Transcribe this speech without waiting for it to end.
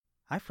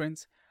Hi,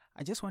 friends.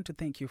 I just want to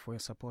thank you for your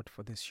support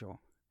for this show.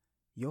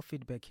 Your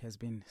feedback has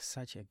been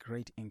such a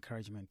great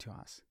encouragement to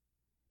us.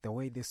 The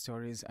way these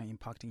stories are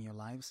impacting your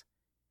lives,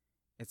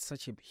 it's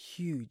such a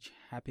huge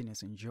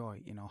happiness and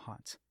joy in our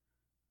hearts.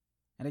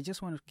 And I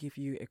just want to give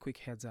you a quick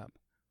heads up.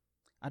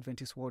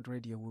 Adventist World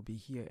Radio will be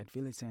here at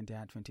Village Center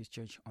Adventist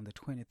Church on the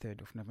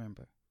 23rd of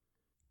November.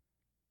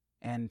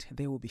 And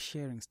they will be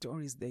sharing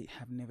stories they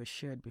have never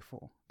shared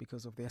before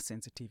because of their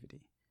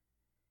sensitivity.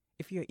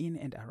 If you're in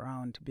and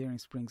around Bering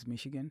Springs,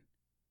 Michigan,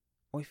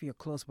 or if you're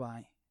close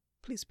by,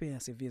 please pay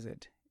us a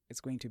visit.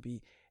 It's going to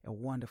be a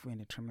wonderful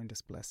and a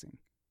tremendous blessing.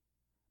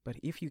 But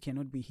if you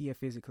cannot be here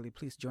physically,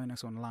 please join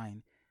us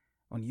online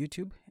on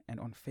YouTube and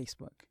on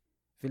Facebook,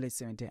 Village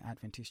Center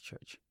Adventist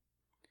Church.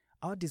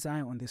 Our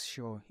desire on this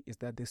show is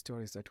that the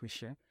stories that we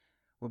share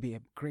will be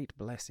a great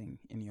blessing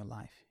in your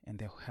life, and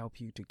they'll help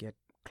you to get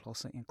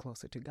closer and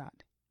closer to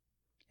God.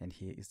 And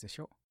here is the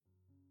show.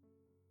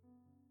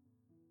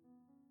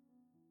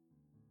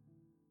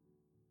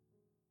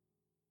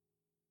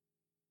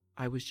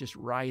 I was just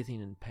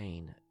writhing in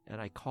pain,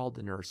 and I called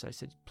the nurse. I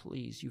said,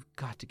 please, you've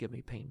got to give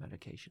me pain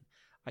medication.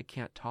 I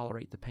can't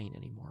tolerate the pain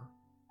anymore.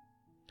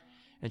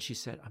 And she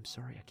said, I'm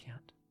sorry, I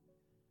can't.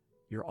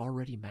 You're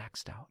already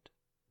maxed out.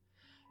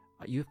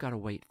 You've got to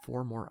wait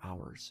 4 more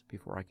hours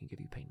before I can give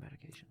you pain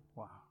medication.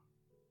 Wow.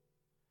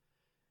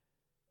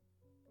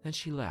 Then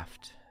she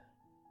left,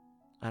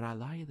 and I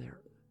lay there.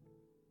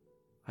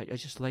 I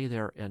just lay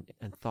there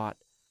and thought,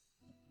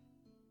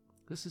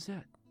 this is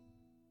it.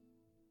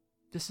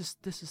 This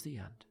is the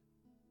end.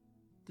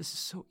 This is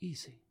so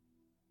easy.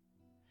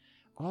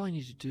 All I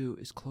need to do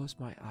is close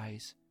my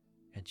eyes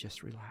and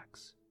just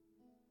relax.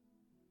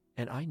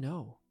 And I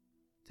know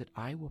that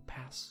I will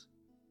pass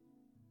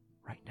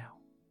right now.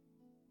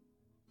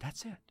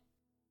 That's it.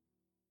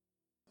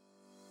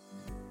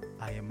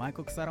 I am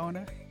Michael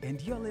Sarona, and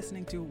you're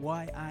listening to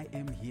Why I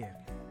Am Here,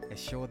 a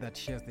show that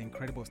shares the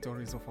incredible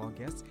stories of our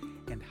guests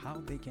and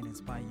how they can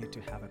inspire you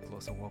to have a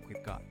closer walk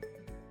with God.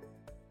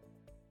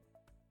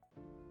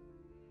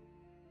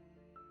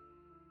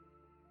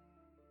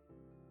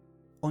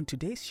 On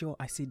today's show,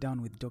 I sit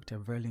down with Dr.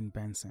 Verlin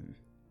Benson.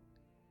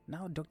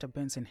 Now, Dr.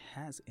 Benson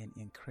has an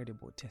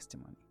incredible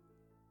testimony.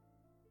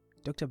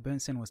 Dr.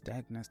 Benson was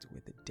diagnosed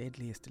with the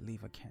deadliest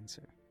liver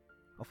cancer,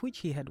 of which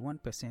he had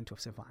 1% of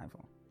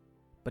survival.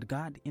 But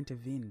God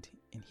intervened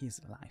in his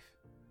life.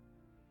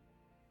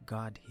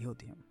 God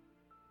healed him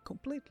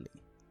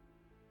completely.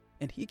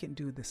 And he can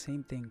do the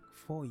same thing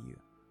for you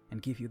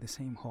and give you the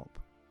same hope.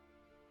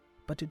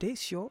 But today's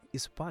show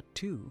is part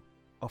 2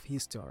 of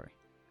his story.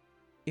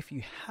 If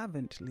you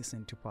haven't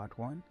listened to part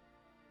 1,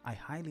 I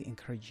highly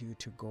encourage you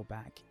to go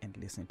back and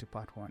listen to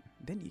part 1.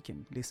 Then you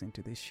can listen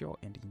to this show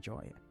and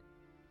enjoy it.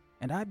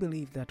 And I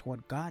believe that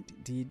what God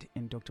did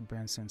in Dr.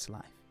 Benson's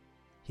life,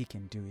 he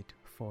can do it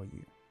for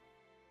you.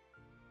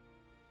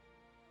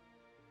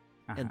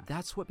 And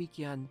that's what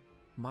began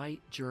my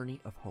journey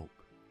of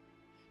hope,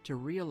 to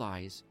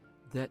realize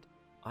that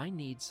I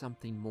need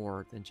something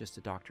more than just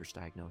a doctor's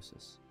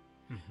diagnosis.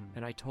 Mm-hmm.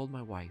 And I told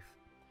my wife,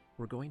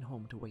 we're going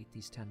home to wait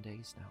these 10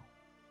 days now.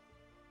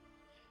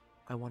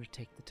 I want to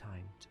take the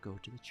time to go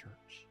to the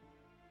church,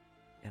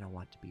 and I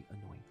want to be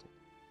anointed.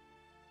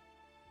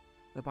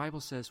 The Bible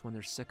says when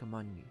they're sick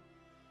among you,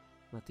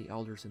 let the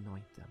elders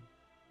anoint them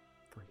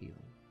for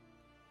healing.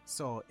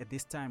 So at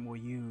this time, were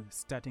you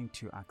starting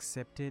to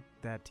accept it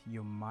that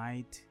you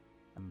might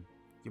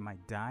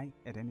die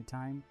at any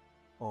time?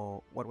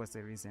 Or what was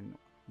the reason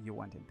you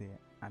wanted the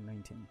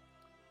anointing?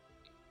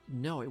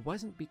 No, it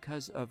wasn't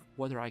because of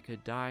whether I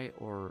could die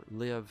or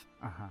live.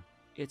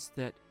 It's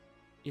that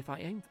if I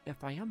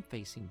am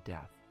facing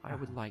death, I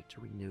would like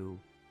to renew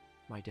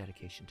my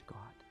dedication to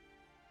God.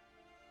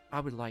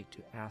 I would like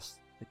to ask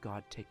that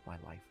God take my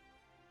life,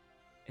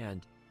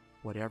 and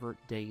whatever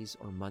days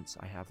or months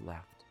I have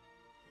left,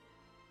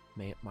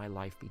 may my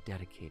life be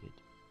dedicated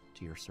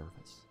to your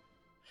service.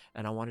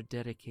 And I want to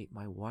dedicate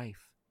my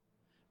wife,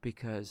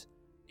 because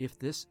if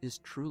this is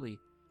truly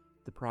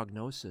the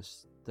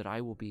prognosis that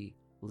I will be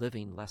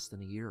living less than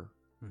a year,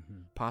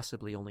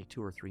 possibly only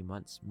 2 or 3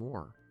 months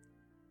more,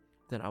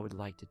 then I would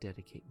like to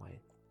dedicate my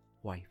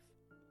wife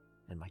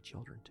and my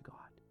children to God,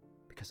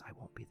 because I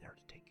won't be there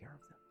to take care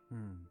of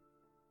them.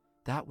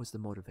 That was the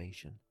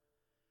motivation.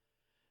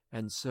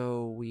 And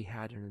so we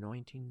had an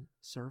anointing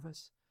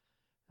service.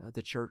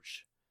 The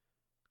church,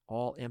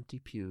 all empty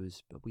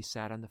pews, but we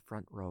sat on the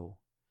front row,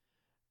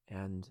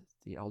 and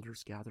the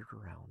elders gathered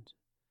around,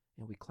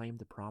 and we claimed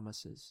the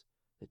promises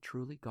that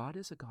truly God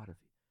is a God of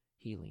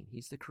healing.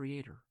 He's the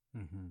creator.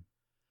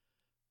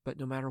 But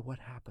no matter what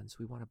happens,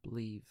 we want to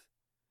believe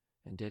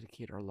and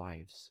dedicate our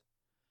lives.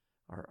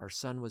 Our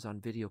son was on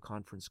video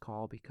conference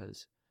call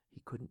because he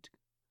couldn't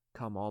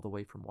come all the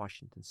way from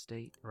Washington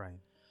State. Right.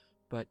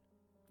 But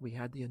we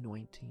had the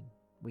anointing.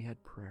 We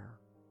had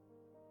prayer.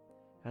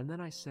 And then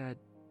I said,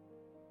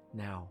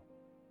 now,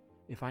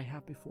 if I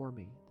have before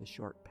me the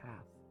short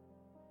path,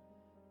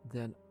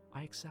 then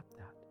I accept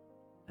that.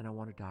 And I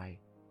want to die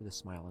with a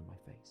smile on my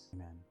face.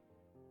 Amen.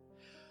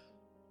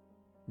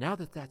 Now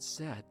that that's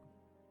said,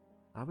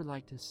 I would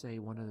like to say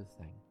one other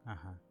thing.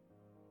 Uh-huh.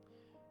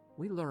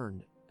 We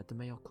learned at the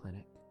Mayo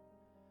Clinic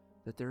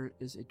that there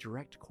is a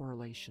direct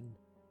correlation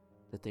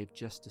that they've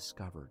just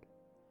discovered.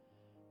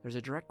 There's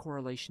a direct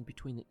correlation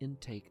between the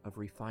intake of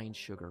refined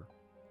sugar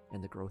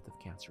and the growth of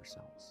cancer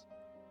cells.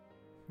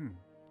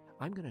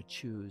 I'm going to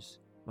choose,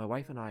 my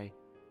wife and I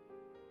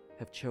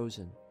have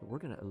chosen that we're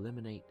going to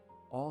eliminate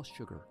all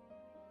sugar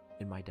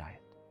in my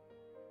diet.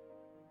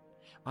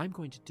 I'm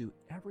going to do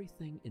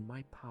everything in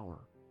my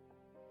power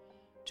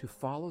to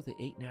follow the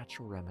 8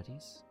 natural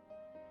remedies,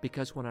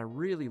 because when I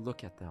really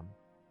look at them,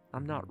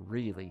 I'm not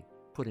really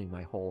putting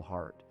my whole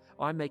heart.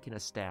 I'm making a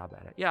stab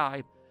at it.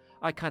 Yeah,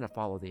 I kind of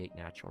follow the 8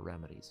 natural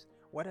remedies.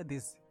 What are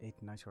these 8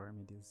 natural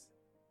remedies?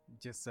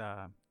 Just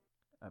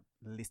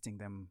listing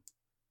them.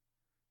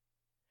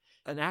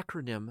 An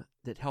acronym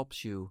that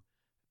helps you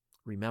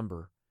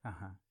remember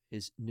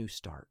is New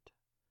Start.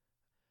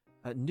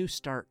 A new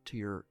start to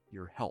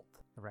your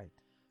health. Right.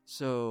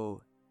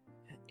 So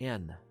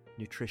N,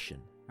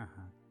 nutrition.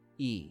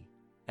 E,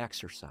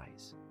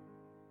 exercise.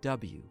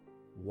 W,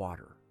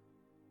 water.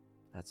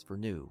 That's for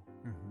new.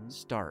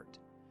 Start.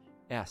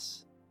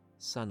 S,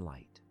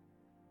 sunlight.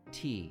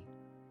 T,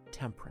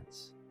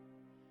 temperance.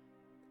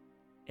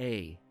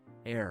 A,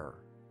 air.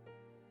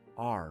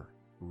 R,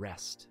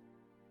 rest.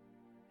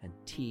 And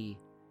T,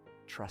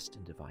 trust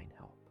in divine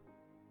help.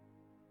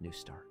 New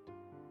start.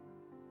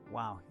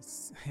 Wow,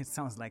 it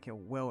sounds like a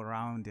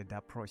well-rounded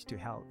approach to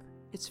health.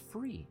 It's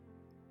free.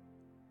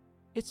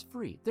 It's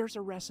free. There's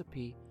a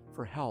recipe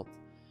for health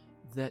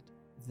that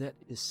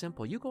is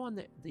simple. You go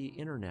on the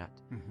internet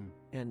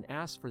and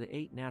ask for the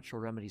 8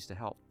 natural remedies to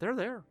health. They're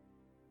there.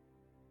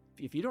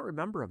 If you don't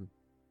remember them,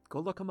 go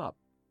look them up.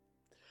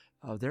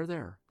 They're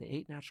there, the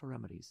 8 natural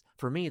remedies.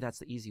 For me, that's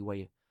the easy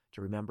way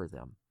to remember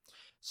them.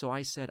 So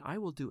I said, I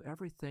will do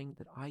everything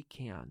that I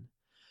can.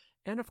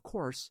 And of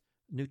course,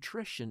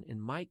 nutrition in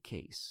my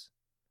case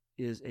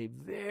is a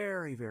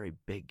very, very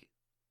big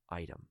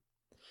item,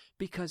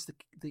 because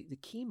the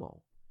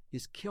chemo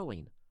is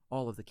killing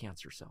all of the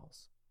cancer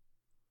cells.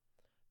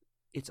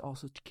 It's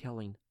also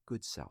killing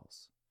good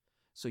cells.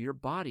 So your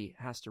body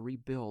has to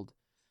rebuild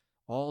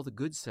all the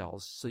good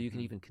cells so you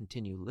can even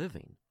continue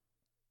living.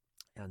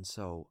 And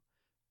so,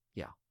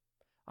 yeah,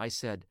 I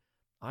said,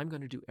 I'm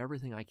going to do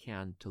everything I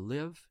can to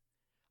live.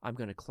 I'm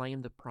going to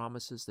claim the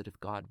promises that if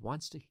God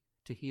wants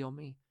to heal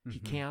me, He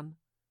can.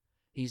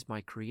 He's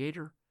my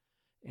creator,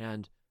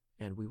 and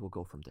we will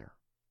go from there.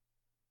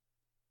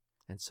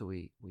 And so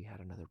we had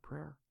another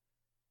prayer,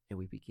 and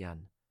we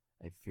began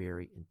a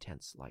very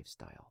intense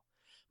lifestyle.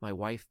 My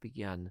wife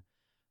began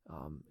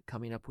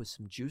coming up with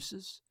some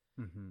juices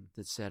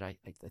that said, I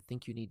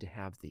think you need to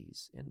have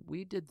these. And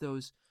we did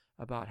those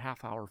about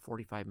half hour,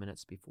 45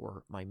 minutes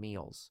before my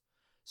meals,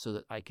 so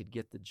that I could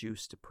get the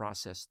juice to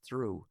process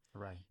through,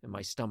 and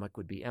my stomach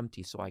would be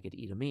empty so I could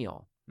eat a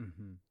meal.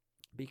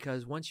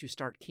 Because once you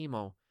start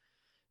chemo,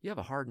 you have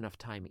a hard enough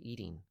time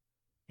eating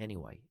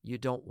anyway. You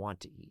don't want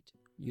to eat.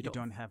 You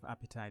don't have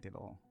appetite at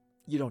all.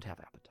 You don't have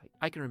appetite.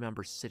 I can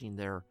remember sitting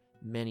there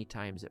many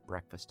times at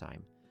breakfast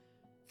time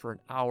for an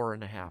hour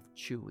and a half,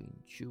 chewing,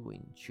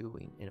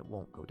 and it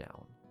won't go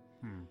down.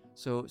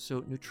 So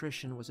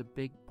nutrition was a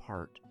big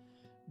part,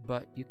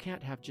 but you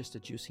can't have just a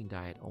juicing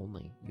diet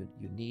only.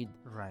 You need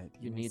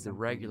the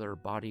regular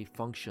body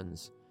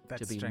functions that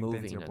to be strengthens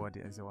moving your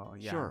body as well.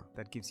 Yeah, sure,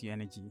 that gives you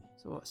energy.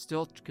 So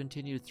still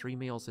continued 3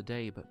 meals a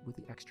day, but with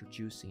the extra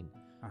juicing.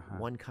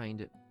 One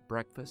kind at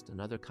breakfast,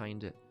 another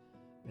kind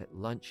at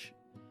lunch,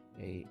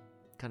 a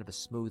kind of a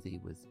smoothie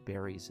with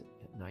berries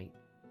at night.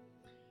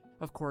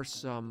 Of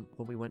course,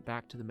 when we went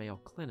back to the Mayo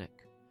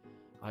Clinic,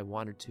 I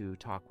wanted to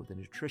talk with a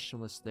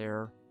nutritionalist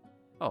there.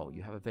 Oh,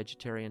 you have a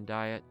vegetarian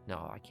diet?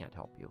 No, I can't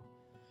help you.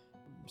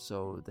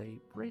 So they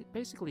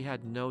basically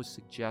had no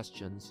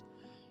suggestions.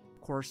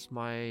 Of course,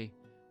 my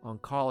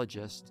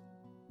oncologist,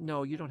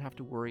 no, you don't have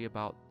to worry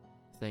about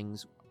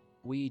things.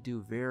 We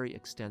do very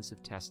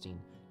extensive testing.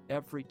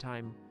 Every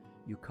time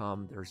you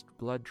come, there's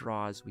blood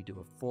draws. We do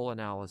a full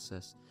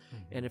analysis.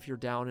 And if you're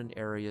down in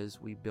areas,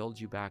 we build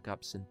you back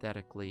up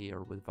synthetically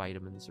or with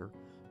vitamins or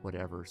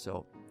whatever.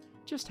 So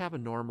just have a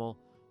normal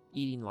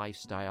eating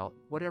lifestyle,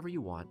 whatever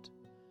you want.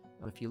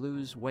 If you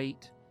lose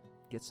weight,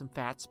 get some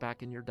fats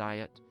back in your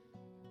diet.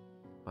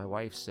 My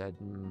wife said,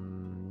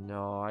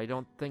 no, I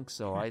don't think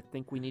so. I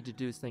think we need to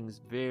do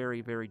things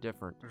very, very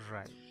different.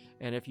 Right.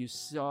 And if you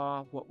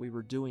saw what we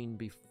were doing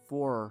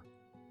before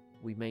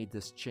we made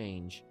this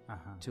change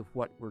to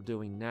what we're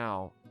doing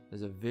now,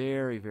 there's a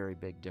very, very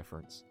big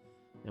difference.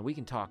 And we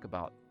can talk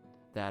about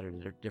that at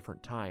a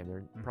different time.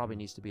 There probably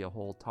needs to be a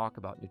whole talk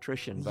about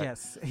nutrition. But,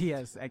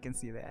 yes, I can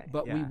see that.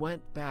 But we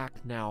went back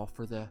now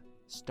for the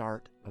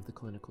start of the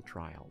clinical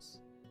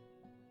trials.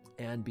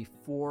 And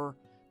before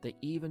they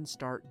even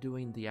start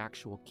doing the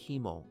actual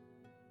chemo,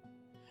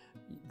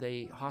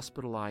 they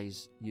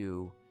hospitalize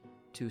you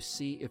to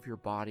see if your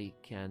body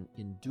can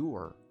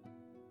endure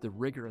the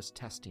rigorous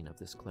testing of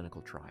this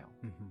clinical trial.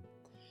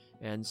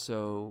 And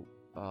so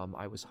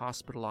I was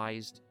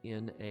hospitalized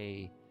in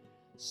a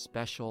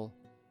special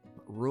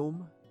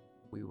room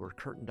We were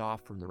curtained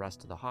off from the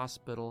rest of the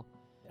hospital.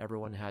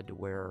 Everyone had to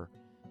wear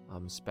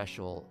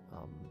special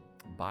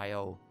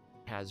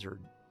biohazard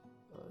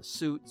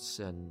suits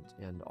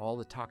and all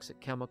the toxic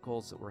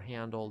chemicals that were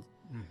handled.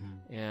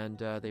 Mm-hmm.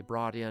 And they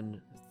brought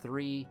in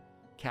 3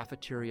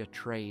 cafeteria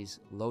trays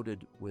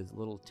loaded with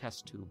little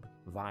test tube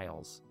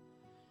vials.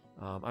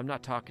 I'm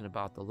not talking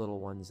about the little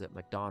ones at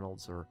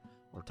McDonald's or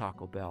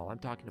Taco Bell. I'm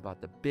talking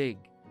about the big,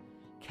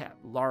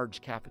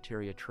 large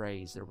cafeteria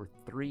trays. There were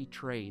 3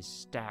 trays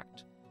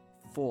stacked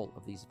full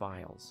of these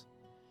vials.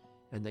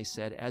 And they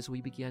said, as we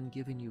begin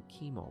giving you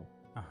chemo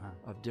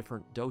of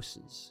different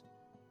doses,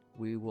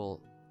 we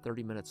will,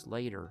 30 minutes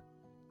later,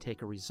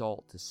 take a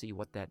result to see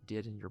what that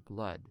did in your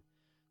blood.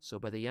 So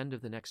by the end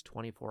of the next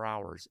 24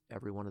 hours,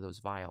 every one of those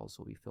vials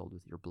will be filled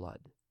with your blood.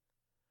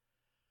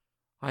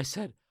 I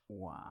said,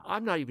 wow.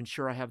 I'm not even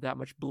sure I have that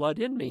much blood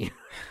in me.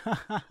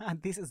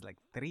 This is like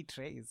 3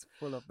 trays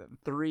full of them.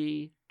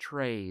 3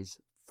 trays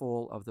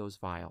full of those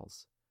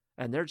vials.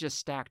 And they're just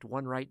stacked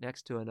one right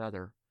next to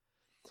another.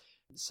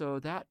 So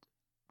that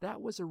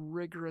was a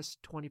rigorous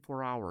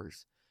 24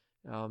 hours.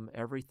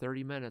 Every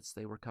 30 minutes,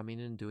 they were coming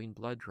in and doing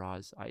blood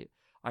draws.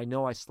 I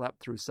know I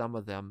slept through some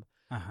of them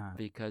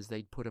because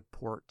they'd put a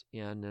port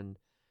in, and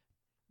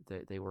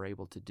they were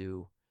able to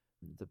do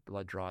the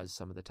blood draws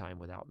some of the time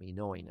without me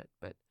knowing it.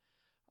 But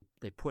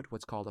they put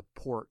what's called a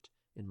port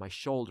in my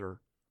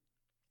shoulder,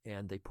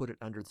 and they put it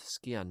under the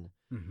skin.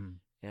 Mm-hmm.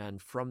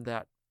 And from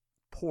that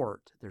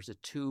port, there's a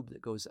tube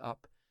that goes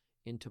up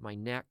into my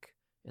neck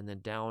and then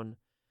down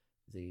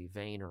the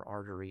vein or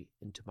artery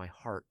into my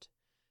heart.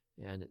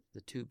 And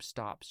the tube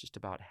stops just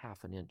about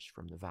half an inch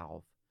from the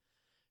valve.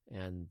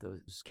 And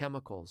those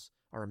chemicals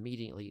are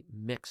immediately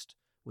mixed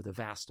with a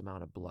vast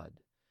amount of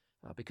blood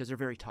because they're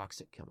very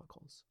toxic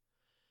chemicals.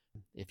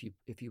 If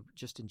you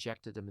just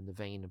injected them in the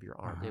vein of your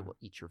arm, they will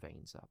eat your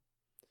veins up.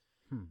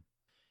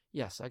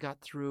 Yes, I got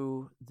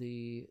through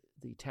the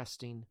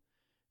testing,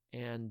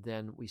 and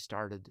then we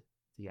started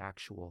the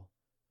actual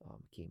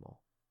chemo.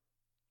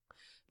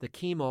 The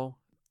chemo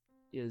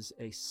is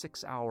a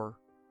 6-hour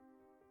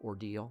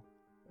ordeal.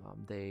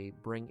 They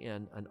bring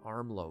in an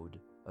armload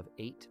of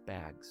 8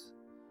 bags.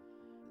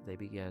 They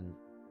begin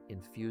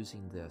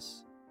infusing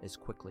this as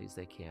quickly as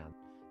they can.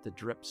 The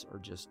drips are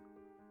just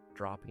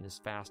dropping as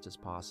fast as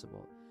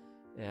possible.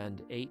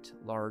 And 8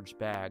 large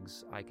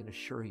bags, I can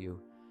assure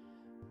you,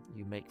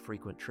 you make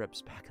frequent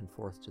trips back and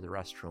forth to the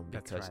restroom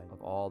because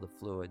of all the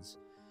fluids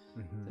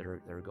that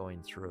are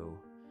going through.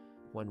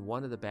 When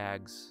one of the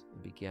bags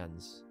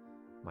begins,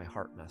 my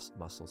heart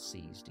muscle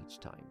seized each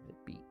time it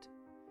beat.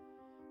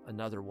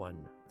 Another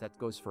one, that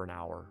goes for an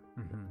hour.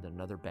 Then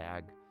another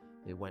bag,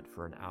 it went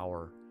for an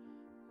hour.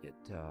 It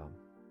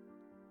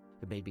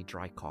made me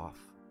dry cough.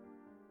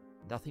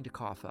 Nothing to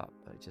cough up.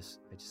 I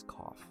just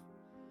cough.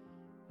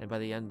 And by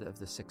the end of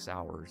the 6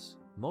 hours,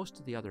 most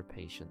of the other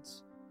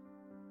patients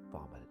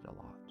vomited a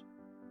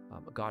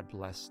lot. God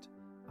blessed,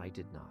 I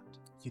did not.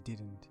 You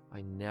didn't?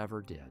 I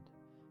never did.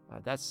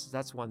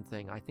 That's one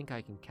thing. I think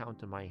I can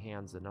count on my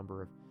hands the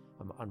number of,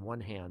 on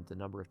one hand, the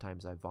number of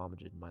times I've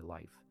vomited in my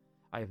life.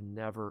 I've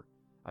never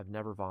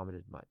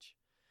vomited much.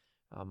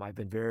 I've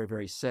been very,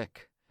 very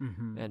sick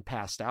and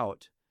passed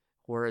out.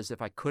 Whereas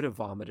if I could have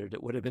vomited,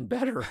 it would have been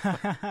better.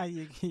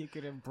 You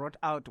could have brought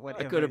out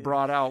whatever. I could have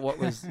brought out what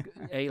was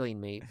ailing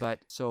me. But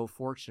so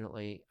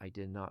fortunately, I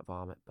did not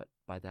vomit. But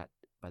by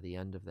the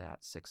end of that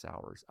 6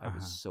 hours, I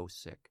was so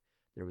sick,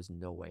 there was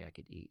no way I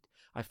could eat.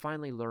 I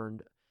finally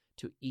learned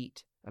to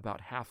eat about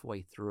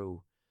halfway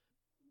through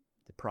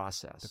the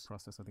process. The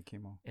process of the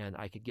chemo. And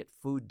I could get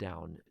food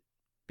down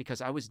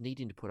because I was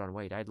needing to put on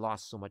weight. I'd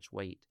lost so much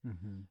weight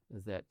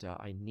that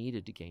I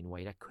needed to gain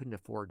weight. I couldn't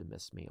afford to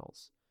miss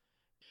meals.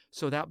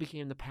 So that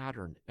became the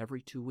pattern.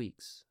 Every 2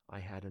 weeks, I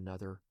had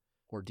another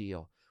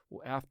ordeal.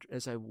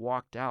 As I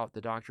walked out, the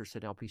doctor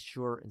said, "Now be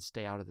sure and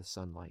stay out of the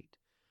sunlight.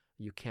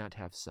 You can't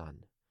have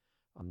sun.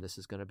 This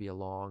is going to be a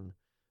long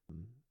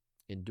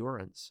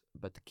endurance,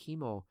 but the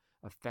chemo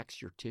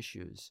affects your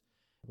tissues.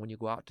 When you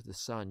go out to the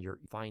sun, you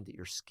find that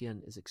your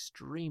skin is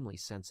extremely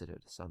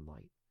sensitive to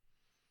sunlight."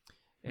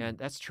 And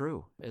that's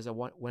true. As I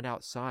went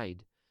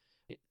outside,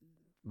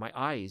 my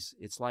eyes,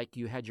 it's like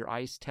you had your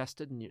eyes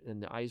tested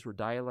and the eyes were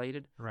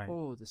dilated. Right.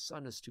 Oh, the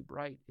sun is too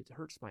bright. It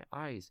hurts my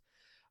eyes.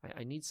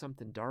 I need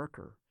something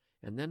darker.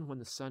 And then when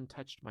the sun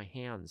touched my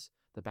hands,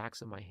 the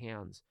backs of my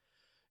hands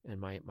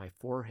and my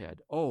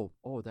forehead,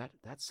 that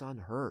sun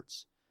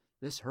hurts.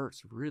 This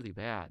hurts really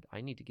bad.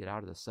 I need to get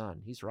out of the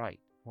sun. He's right.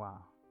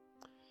 Wow.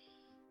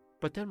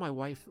 But then my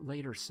wife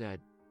later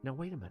said, "Now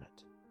wait a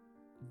minute.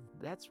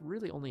 That's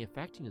really only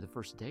affecting you the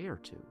first day or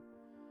two.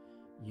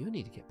 You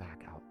need to get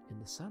back out in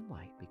the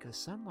sunlight because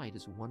sunlight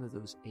is one of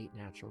those 8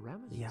 natural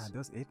remedies." Yeah,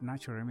 those 8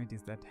 natural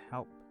remedies that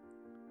help.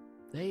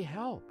 They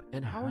help.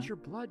 And how is your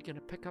blood going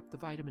to pick up the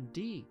vitamin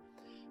D?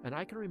 And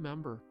I can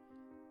remember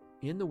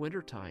in the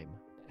wintertime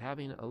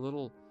having a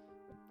little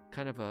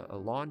kind of a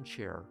lawn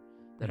chair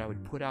that I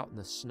would put out in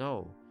the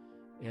snow.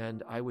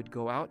 And I would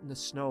go out in the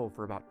snow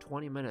for about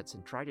 20 minutes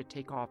and try to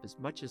take off as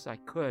much as I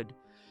could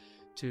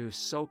to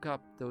soak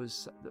up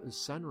those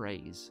sun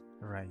rays.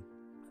 Right.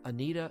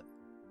 Anita,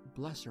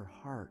 bless her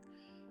heart,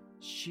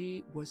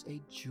 she was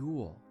a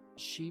jewel.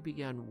 She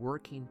began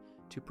working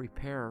to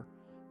prepare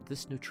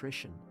this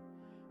nutrition.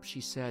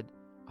 She said,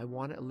 I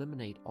want to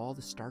eliminate all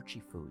the starchy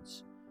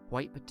foods,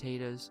 white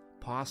potatoes,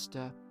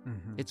 pasta,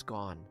 it's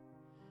gone.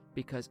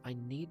 Because I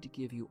need to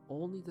give you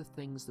only the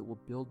things that will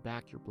build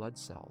back your blood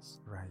cells.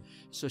 Right.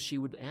 So she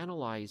would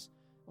analyze,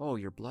 oh,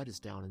 your blood is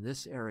down in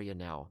this area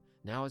now.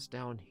 Now it's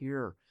down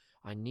here.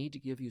 I need to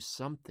give you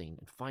something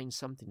and find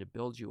something to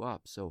build you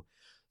up. So,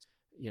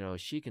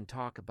 she can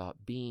talk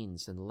about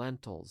beans and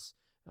lentils,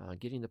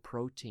 getting the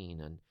protein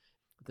and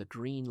the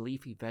green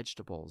leafy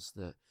vegetables,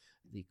 the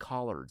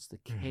collards, the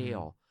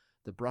kale,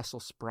 the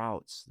Brussels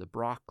sprouts, the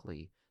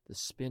broccoli, the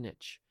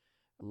spinach,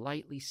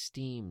 lightly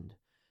steamed.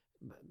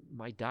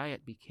 My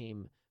diet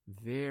became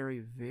very,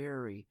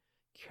 very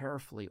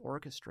carefully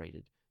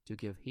orchestrated to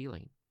give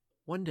healing.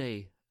 One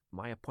day,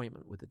 my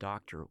appointment with the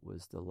doctor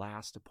was the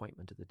last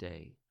appointment of the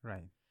day.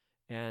 Right.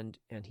 And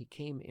he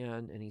came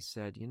in and he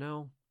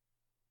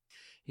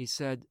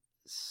said,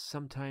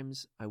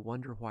 sometimes I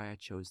wonder why I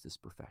chose this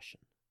profession.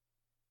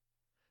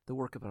 The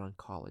work of an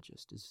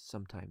oncologist is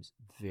sometimes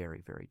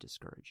very, very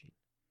discouraging.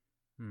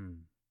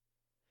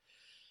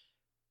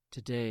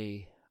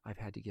 Today, I've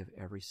had to give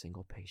every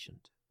single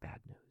patient bad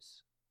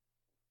news.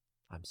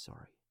 I'm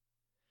sorry.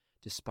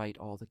 Despite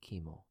all the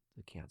chemo,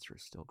 the cancer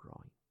is still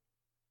growing.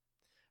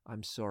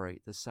 I'm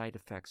sorry, the side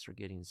effects are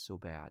getting so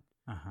bad,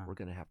 we're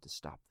going to have to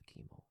stop the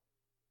chemo.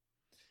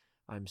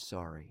 I'm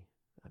sorry.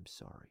 In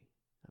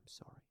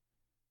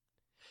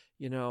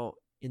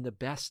the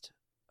best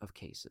of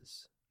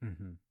cases,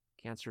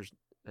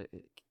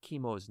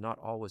 chemo is not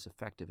always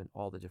effective in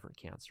all the different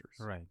cancers.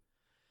 Right.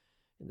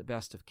 In the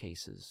best of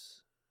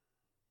cases,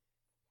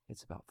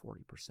 it's about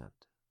 40%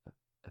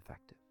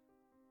 effective.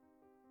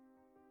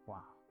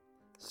 Wow.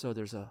 So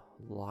there's a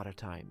lot of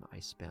time I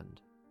spend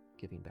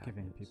giving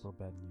news. People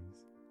bad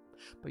news.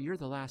 But you're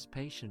the last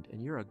patient,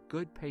 and you're a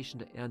good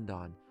patient to end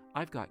on.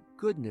 I've got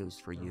good news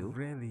for you.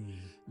 Really?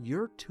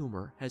 Your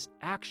tumor has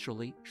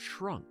actually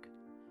shrunk.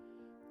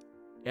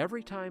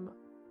 Every time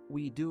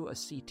we do a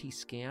CT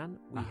scan,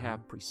 we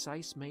have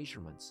precise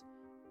measurements,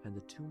 and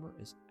the tumor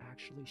is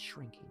actually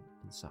shrinking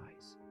in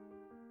size.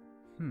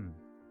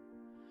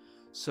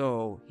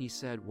 So he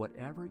said,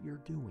 whatever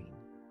you're doing,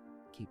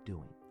 keep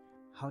doing.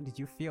 How did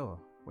you feel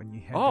when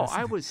you had this?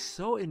 I was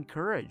so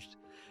encouraged.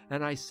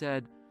 And I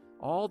said,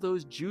 all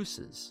those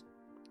juices,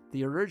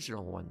 the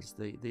original ones,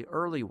 the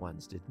early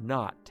ones, did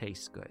not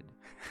taste good.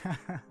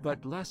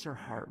 But bless her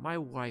heart, my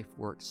wife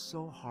worked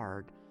so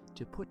hard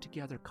to put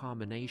together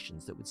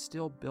combinations that would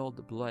still build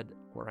the blood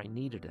where I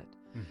needed it,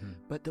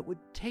 but that would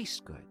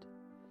taste good.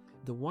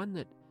 The one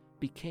that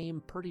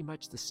became pretty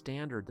much the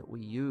standard that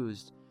we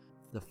used,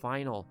 the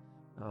final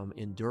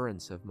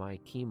endurance of my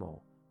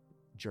chemo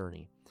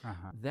journey.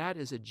 That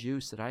is a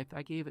juice that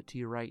I gave it to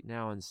you right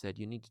now and said,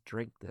 you need to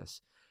drink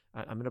this.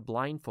 I'm going to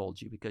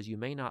blindfold you because you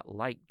may not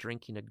like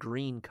drinking a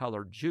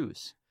green-colored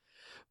juice,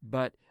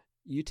 but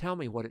you tell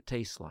me what it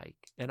tastes like.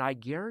 And I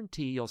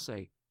guarantee you'll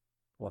say,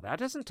 well, that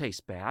doesn't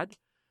taste bad.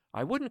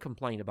 I wouldn't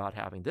complain about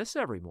having this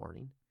every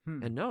morning.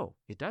 And no,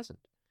 it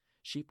doesn't.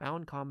 She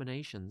found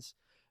combinations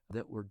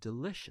that were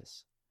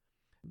delicious.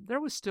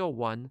 There was still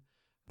one.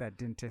 That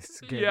didn't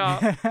taste good.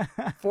 Yeah,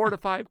 4 to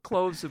 5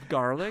 cloves of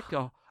garlic,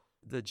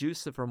 the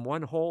juice from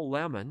 1 whole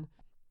lemon,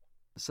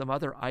 some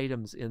other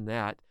items in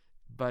that,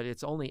 but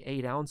it's only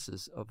 8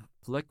 ounces of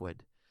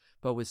liquid.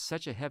 But with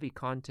such a heavy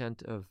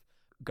content of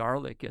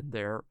garlic in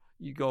there,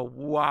 you go,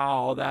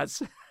 wow,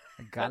 that's...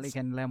 Garlic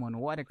and lemon,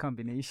 what a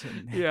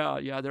combination.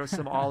 Yeah, there was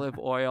some olive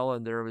oil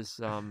and there was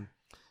some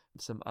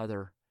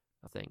other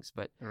things.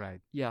 But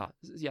right. Yeah,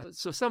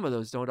 so some of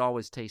those don't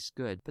always taste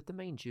good, but the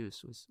main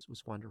juice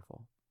was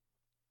wonderful.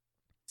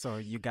 So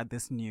you got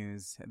this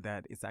news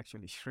that it's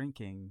actually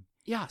shrinking.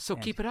 Yeah, so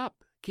keep it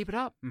up.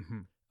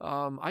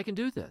 I can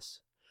do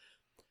this.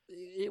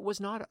 It was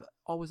not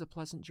always a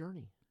pleasant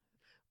journey.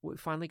 We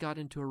finally got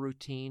into a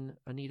routine.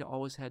 Anita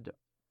always had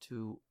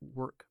to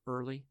work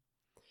early,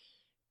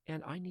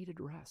 and I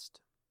needed rest.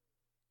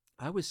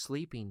 I was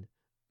sleeping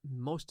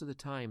most of the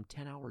time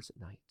 10 hours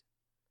at night,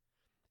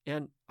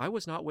 and I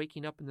was not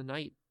waking up in the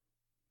night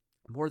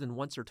more than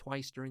once or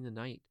twice during the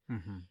night,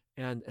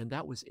 and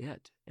that was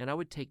it. And I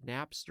would take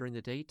naps during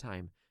the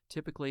daytime,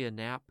 typically a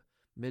nap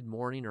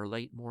mid-morning or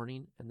late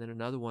morning, and then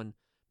another one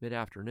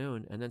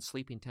mid-afternoon, and then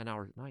sleeping 10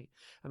 hours at night.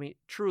 I mean,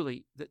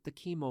 truly, the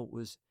chemo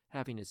was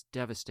having its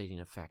devastating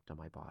effect on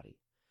my body,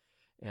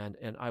 and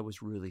I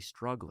was really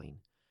struggling.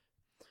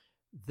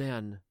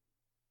 Then,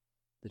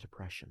 the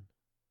depression.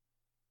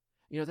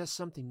 That's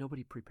something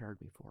nobody prepared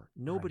me for.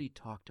 Nobody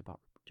talked about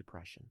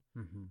depression.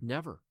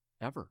 Never,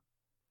 ever.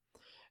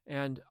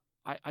 And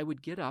I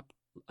would get up.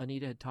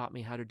 Anita had taught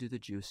me how to do the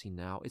juicing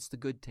now. It's the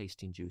good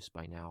tasting juice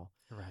by now.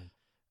 Right.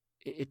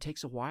 It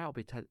takes a while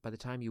by the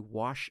time you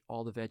wash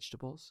all the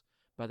vegetables,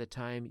 by the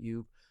time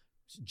you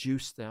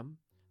juice them,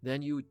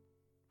 then you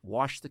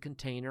wash the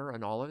container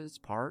and all of its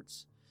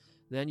parts,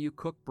 then you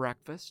cook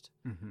breakfast.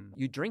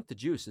 You drink the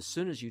juice as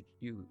soon as you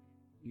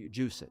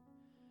juice it.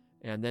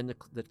 And then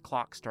the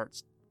clock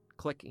starts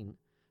clicking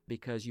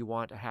because you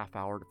want a half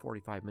hour to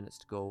 45 minutes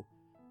to go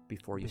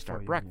before you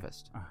start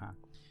breakfast.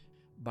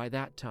 By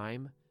that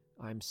time,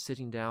 I'm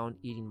sitting down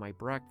eating my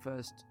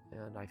breakfast,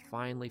 and I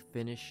finally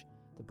finish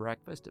the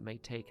breakfast. It may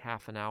take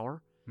half an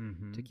hour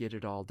to get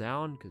it all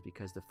down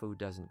because the food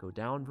doesn't go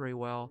down very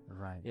well.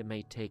 Right. It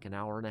may take an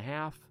hour and a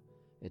half.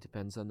 It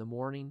depends on the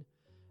morning.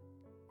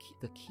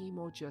 The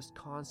chemo just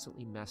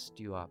constantly messed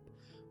you up.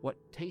 What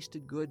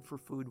tasted good for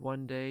food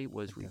one day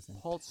was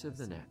repulsive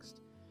the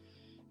next.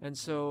 And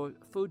so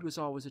food was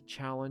always a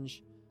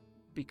challenge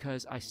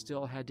because I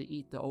still had to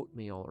eat the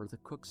oatmeal or the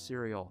cooked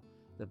cereal,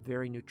 the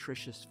very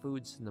nutritious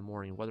foods in the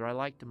morning, whether I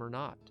liked them or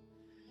not.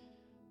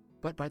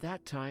 But by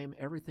that time,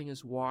 everything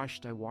is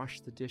washed. I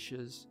washed the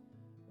dishes.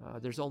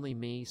 There's only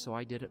me, so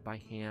I did it by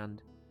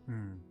hand.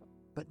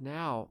 But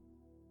now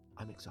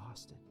I'm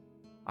exhausted.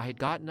 I had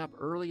gotten up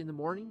early in the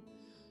morning,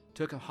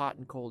 took a hot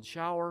and cold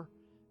shower,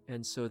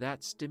 and so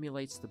that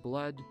stimulates the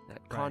blood,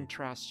 that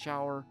contrast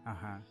shower.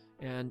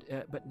 And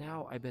but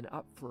now I've been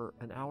up for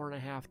an hour and a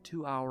half,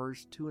 2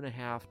 hours,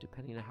 2.5,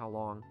 depending on how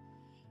long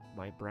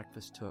my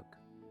breakfast took.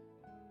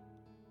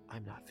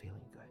 I'm not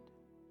feeling good.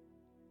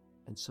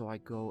 And so I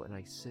go and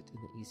I sit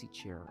in the easy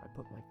chair. I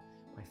put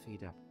my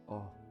feet up.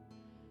 Oh,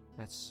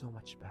 that's so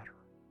much better.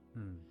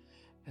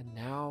 And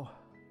now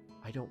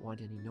I don't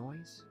want any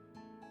noise.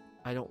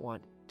 I don't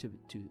want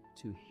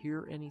to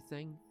hear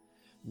anything.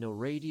 No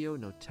radio,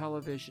 no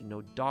television,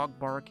 no dog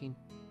barking.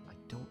 I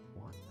don't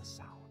want the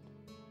sound.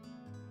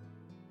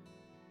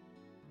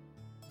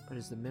 But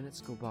as the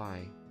minutes go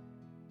by,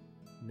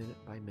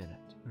 minute by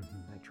minute,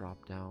 I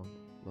drop down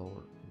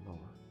lower and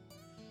lower.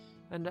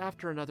 And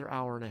after another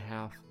hour and a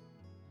half,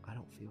 I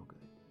don't feel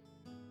good.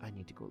 I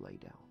need to go lay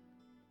down.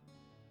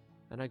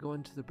 And I go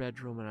into the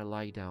bedroom and I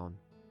lie down.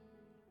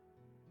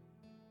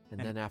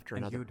 And then after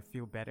another... And you'd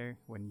feel better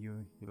when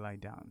you lie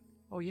down?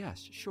 Oh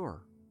yes,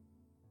 sure.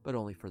 But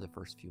only for the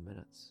first few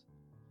minutes.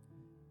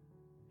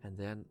 And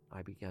then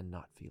I began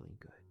not feeling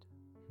good.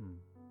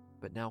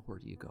 But now where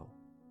do you go?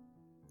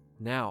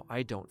 Now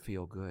I don't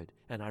feel good,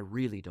 and I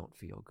really don't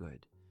feel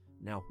good.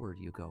 Now where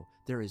do you go?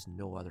 There is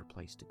no other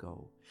place to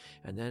go.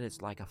 And then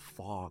it's like a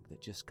fog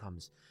that just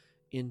comes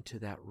into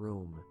that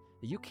room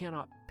that you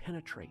cannot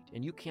penetrate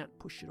and you can't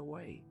push it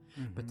away.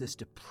 But this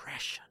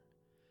depression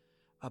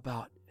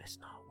about it's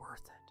not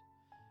worth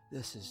it.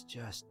 This is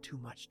just too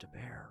much to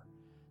bear.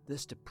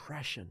 This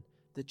depression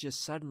that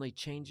just suddenly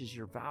changes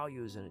your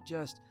values, and it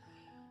just,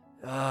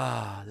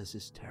 this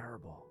is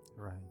terrible.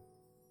 Right.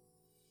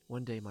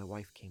 One day my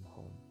wife came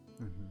home.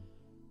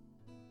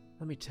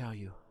 Let me tell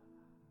you,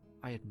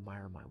 I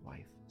admire my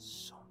wife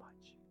so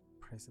much.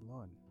 Praise the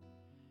Lord.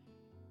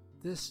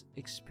 This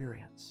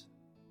experience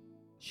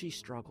she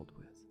struggled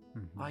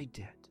with. I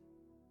did.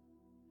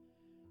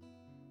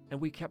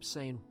 And we kept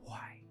saying,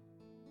 why?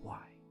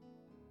 Why?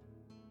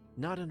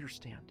 Not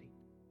understanding.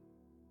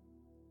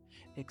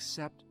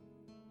 Except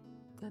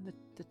then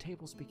the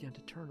tables began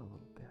to turn a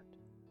little bit.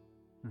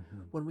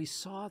 When we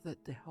saw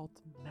that the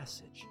health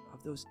message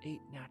of those 8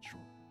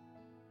 natural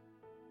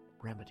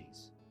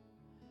remedies,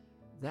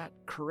 that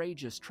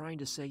courageous trying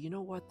to say, you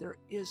know what, there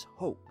is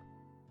hope,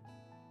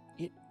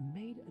 it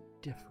made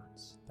a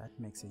difference. That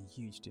makes a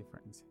huge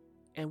difference.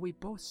 And we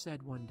both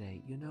said one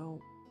day, you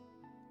know,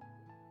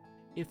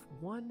 if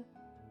one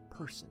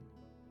person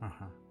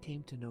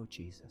came to know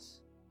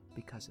Jesus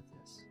because of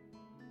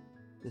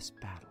this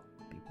battle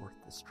would be worth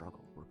the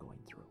struggle we're going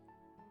through.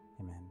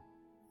 Amen.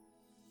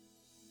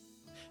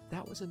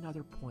 That was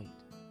another point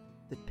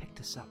that picked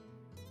us up.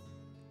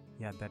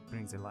 Yeah, that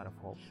brings a lot of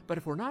hope. But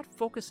if we're not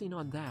focusing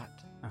on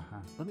that,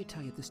 let me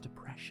tell you, this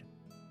depression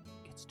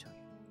gets to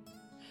you.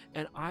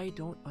 And I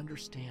don't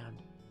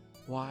understand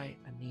why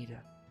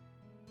Anita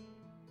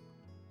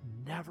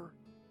never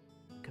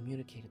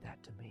communicated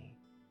that to me.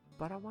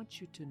 But I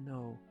want you to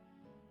know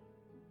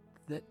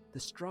that the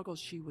struggles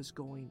she was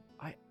going,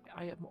 I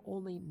am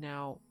only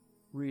now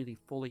really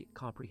fully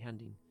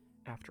comprehending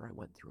after I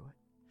went through it.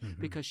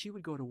 Because she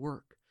would go to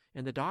work,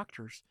 and the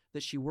doctors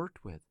that she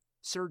worked with,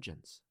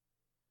 surgeons,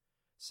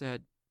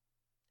 said,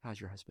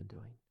 how's your husband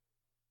doing?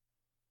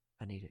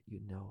 Anita, you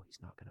know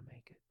he's not going to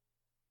make it.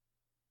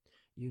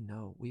 You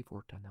know, we've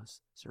worked on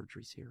those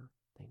surgeries here.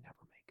 They never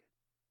make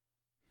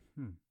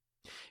it.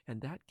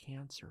 And that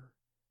cancer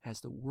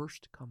has the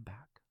worst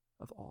comeback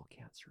of all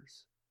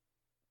cancers.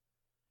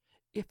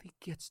 If it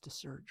gets to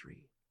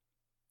surgery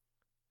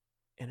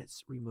and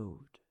it's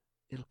removed,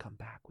 it'll come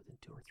back within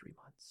 2 or 3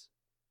 months.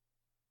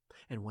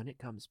 And when it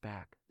comes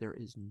back, there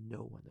is no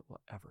one that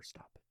will ever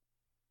stop it.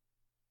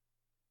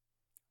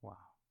 Wow.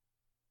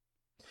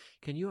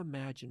 Can you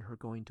imagine her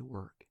going to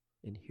work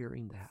and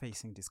hearing that?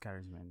 Facing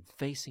discouragement.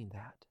 Facing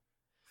that.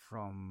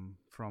 From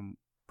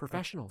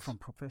professionals. From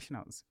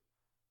professionals.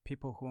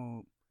 People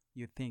who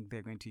you think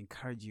they're going to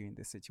encourage you in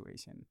this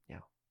situation.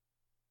 Yeah.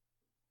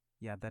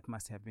 Yeah, that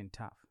must have been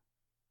tough.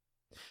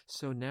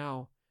 So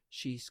now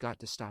she's got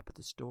to stop at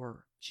the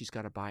store. She's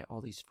got to buy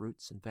all these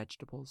fruits and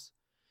vegetables,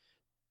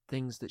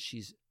 things that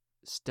she's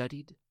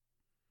studied.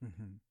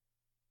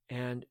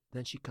 And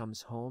then she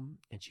comes home,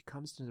 and she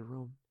comes into the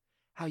room.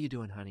 How you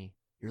doing, honey?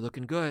 You're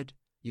looking good.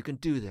 You can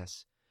do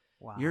this.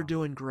 Wow. You're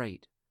doing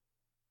great.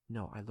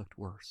 No, I looked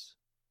worse.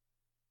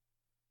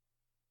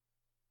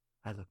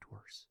 I looked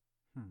worse.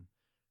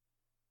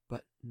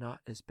 But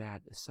not as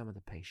bad as some of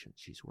the patients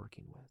she's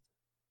working with.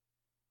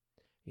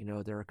 You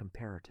know, there are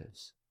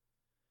comparatives.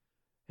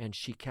 And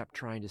she kept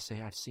trying to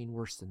say, I've seen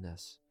worse than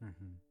this.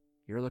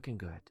 You're looking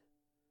good.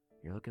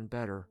 You're looking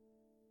better.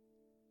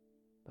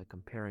 By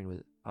comparing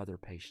with other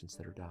patients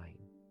that are dying.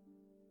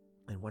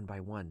 And one by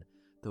one,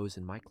 those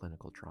in my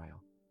clinical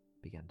trial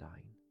began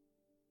dying.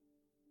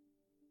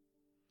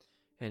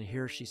 And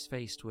here she's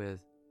faced with,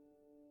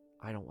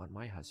 I don't want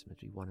my husband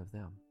to be one of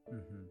them.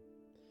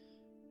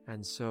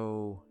 And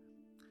so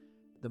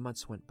the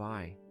months went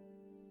by,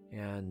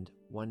 and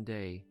one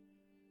day,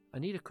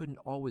 Anita couldn't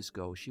always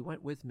go. She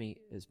went with me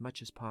as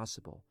much as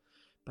possible,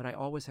 but I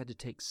always had to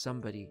take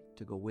somebody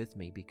to go with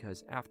me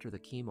because after the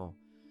chemo,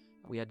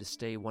 we had to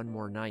stay one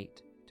more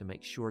night to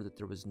make sure that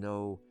there was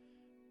no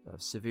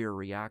severe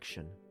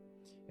reaction.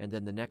 And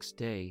then the next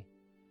day,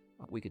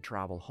 we could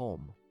travel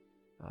home.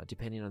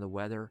 Depending on the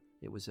weather,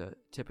 it was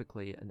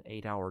typically an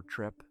 8-hour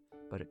trip,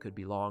 but it could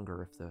be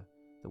longer if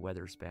the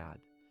weather's bad.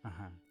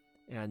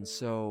 And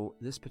so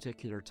this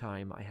particular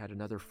time, I had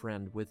another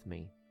friend with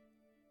me.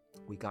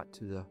 We got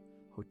to the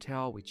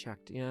hotel, we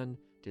checked in,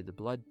 did the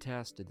blood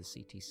test, did the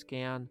CT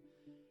scan,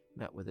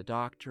 met with the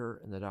doctor,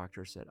 and the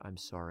doctor said, I'm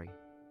sorry,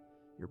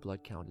 your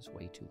blood count is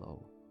way too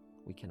low.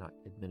 We cannot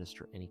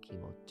administer any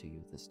chemo to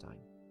you this time.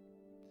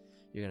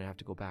 You're going to have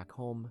to go back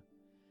home,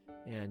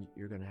 and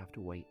you're going to have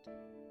to wait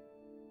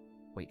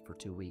for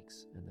 2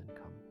 weeks, and then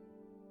come.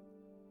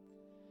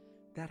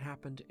 That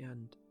happened,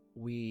 and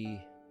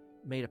we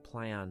made a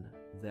plan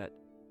that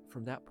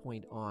from that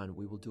point on,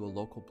 we will do a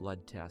local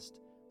blood test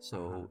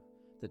so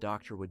the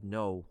doctor would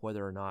know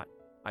whether or not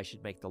I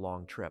should make the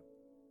long trip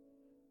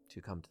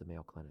to come to the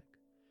Mayo Clinic.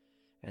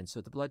 And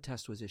so the blood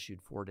test was issued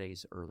 4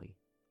 days early.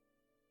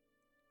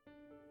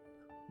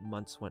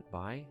 Months went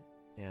by,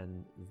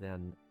 and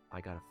then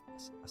I got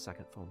a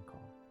second phone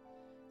call.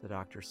 The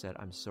doctor said,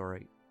 I'm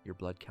sorry, your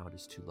blood count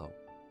is too low.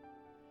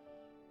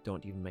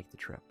 Don't even make the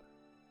trip.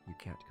 You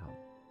can't come.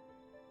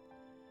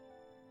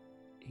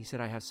 He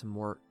said, I have some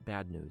more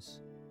bad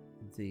news.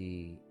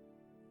 The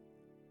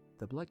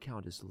blood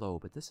count is low,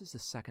 but this is the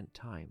second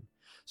time.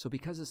 So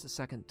because it's the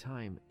second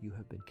time, you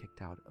have been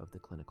kicked out of the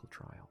clinical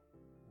trial.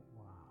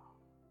 Wow.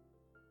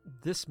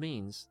 This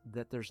means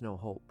that there's no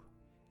hope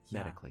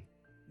medically.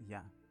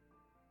 Yeah.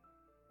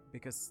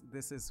 Because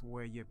this is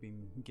where you've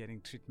been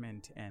getting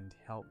treatment and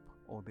help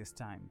all this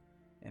time.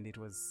 And it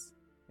was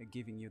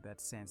giving you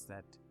that sense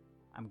that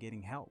I'm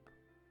getting help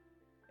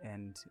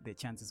and the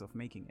chances of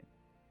making it.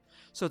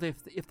 So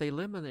if they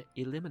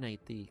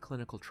eliminate the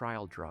clinical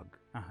trial drug,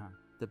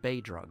 the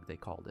Bay drug they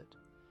called it,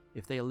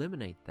 if they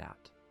eliminate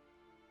that,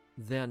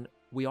 then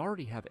we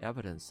already have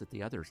evidence that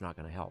the other is not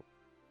going to help.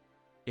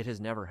 It has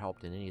never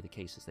helped in any of the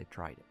cases they've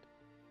tried it.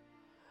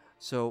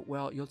 So,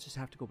 well, you'll just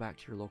have to go back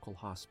to your local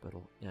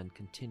hospital and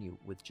continue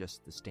with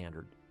just the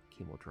standard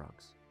chemo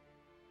drugs.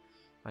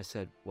 I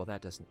said, well,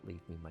 that doesn't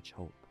leave me much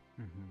hope.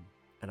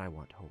 And I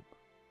want hope.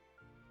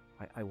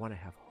 I want to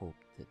have hope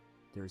that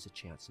there's a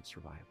chance of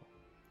survival.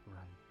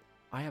 Right.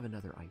 I have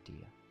another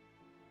idea.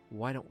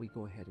 Why don't we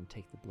go ahead and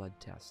take the blood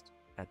test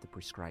at the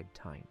prescribed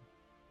time?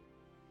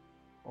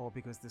 Oh,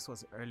 because this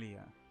was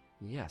earlier.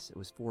 Yes, it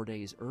was 4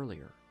 days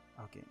earlier.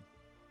 Okay.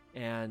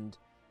 And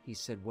he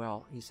said,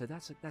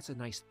 that's a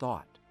nice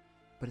thought,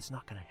 but it's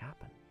not going to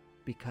happen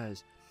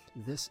because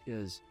this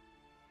is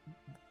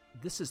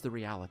the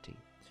reality.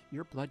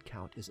 Your blood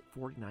count is at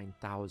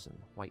 49,000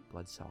 white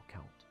blood cell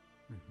count.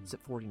 It's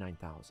at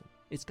 49,000.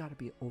 It's got to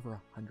be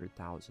over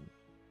 100,000.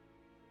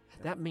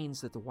 That means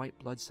that the white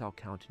blood cell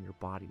count in your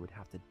body would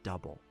have to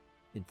double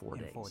in 4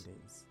 days. 4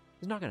 days.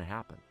 It's not going to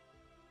happen.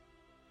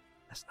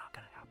 That's not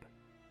going to happen.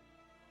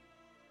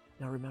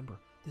 Now remember,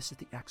 this is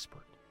the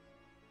expert.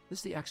 This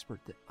is the expert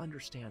that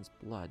understands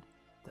blood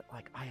that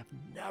like I have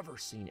never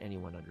seen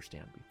anyone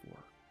understand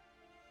before.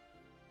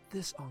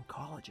 This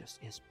oncologist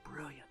is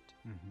brilliant.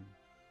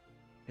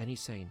 And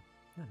he's saying,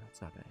 no,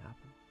 that's not going to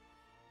happen.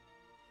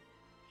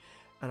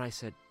 And I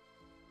said,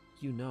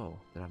 you know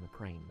that I'm a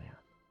praying man.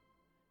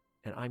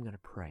 And I'm going to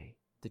pray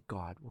that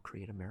God will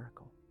create a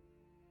miracle.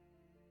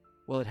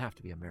 Well, it'd have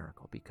to be a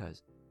miracle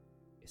because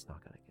it's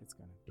not going to.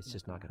 It's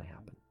just not going to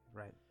happen.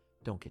 Right.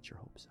 Don't get your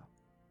hopes up.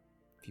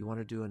 If you want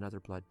to do another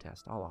blood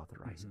test, I'll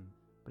authorize it,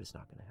 but it's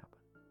not going to happen.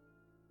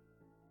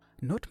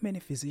 Not many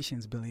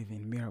physicians believe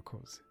in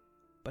miracles,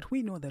 but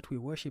we know that we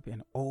worship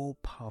an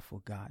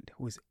all-powerful God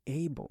who is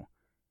able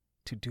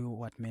to do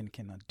what men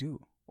cannot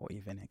do or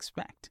even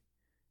expect.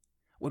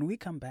 When we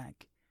come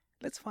back,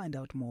 let's find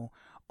out more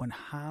on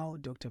how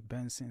Dr.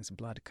 Benson's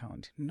blood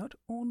count not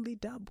only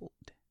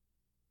doubled,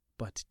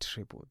 but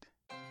tripled.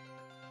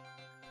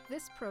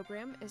 This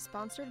program is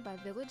sponsored by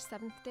Village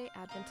Seventh-day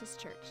Adventist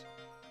Church.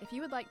 If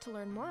you would like to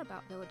learn more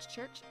about Village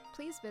Church,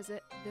 please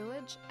visit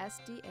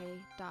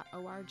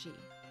villagesda.org.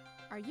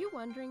 Are you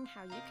wondering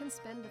how you can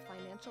spend the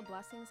financial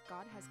blessings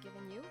God has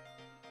given you?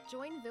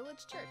 Join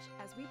Village Church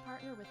as we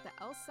partner with the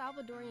El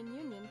Salvadorian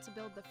Union to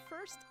build the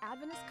first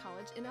Adventist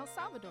college in El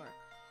Salvador.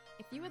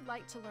 If you would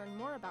like to learn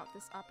more about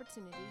this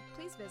opportunity,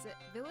 please visit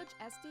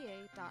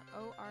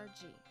villagesda.org.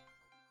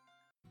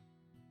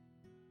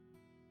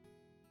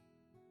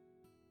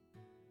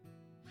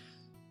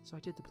 So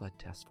I did the blood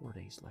test 4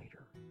 days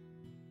later.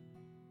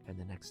 And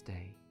the next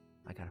day,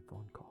 I got a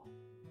phone call.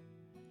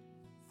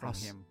 From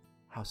him?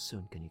 How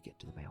soon can you get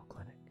to the Mayo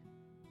Clinic?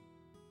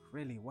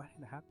 Really? What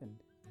had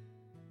happened?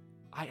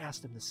 I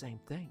asked him the same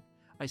thing.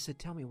 I said,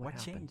 tell me what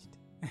happened. Changed?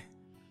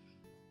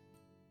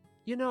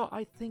 You know,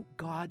 I think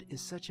God is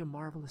such a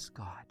marvelous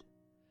God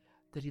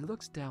that he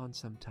looks down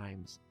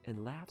sometimes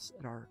and laughs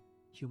at our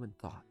human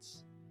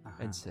thoughts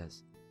and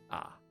says,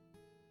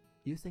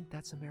 you think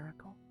that's a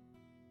miracle?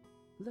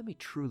 Let me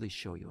truly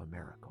show you a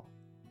miracle.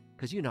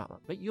 Because you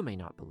may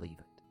not believe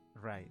it.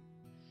 Right.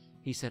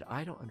 He said,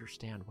 I don't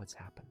understand what's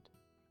happened,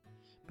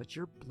 but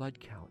your blood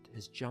count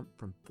has jumped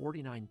from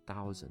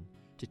 49,000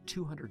 to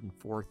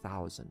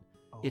 204,000.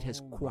 It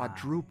has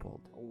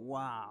quadrupled.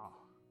 Wow.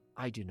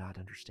 I do not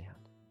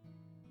understand.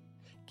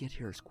 Get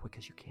here as quick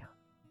as you can.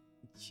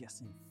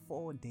 Just in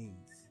 4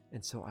 days.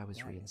 And so I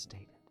was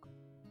reinstated.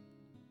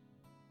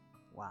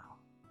 Wow.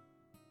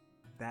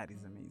 That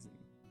is amazing.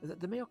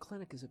 The Mayo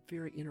Clinic is a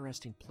very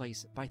interesting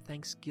place. By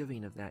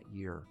Thanksgiving of that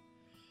year,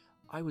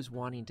 I was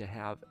wanting to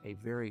have a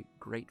very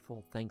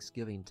grateful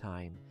Thanksgiving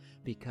time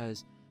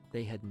because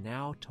they had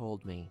now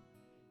told me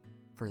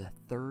for the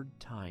third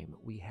time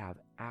we have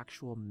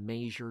actual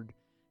measured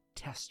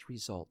test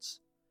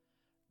results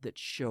that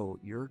show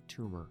your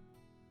tumor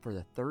for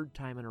the third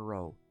time in a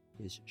row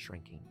is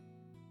shrinking.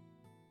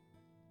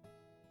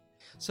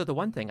 So the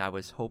one thing I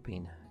was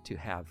hoping to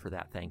have for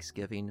that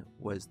Thanksgiving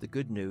was the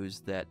good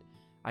news that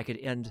I could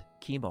end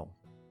chemo.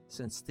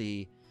 Since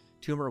the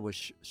tumor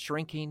was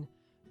shrinking,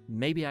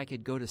 maybe I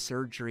could go to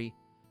surgery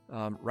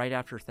right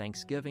after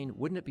Thanksgiving.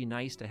 Wouldn't it be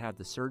nice to have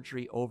the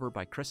surgery over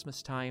by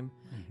Christmas time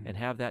and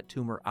have that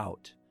tumor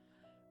out?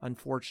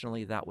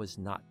 Unfortunately, that was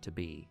not to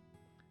be.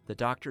 The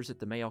doctors at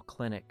the Mayo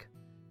Clinic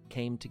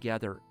came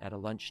together at a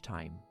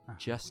lunchtime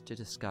just to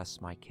discuss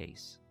my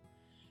case.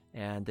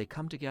 And they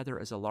come together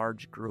as a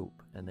large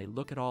group, and they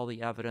look at all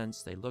the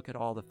evidence, they look at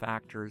all the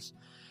factors,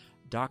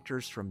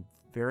 doctors from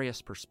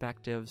various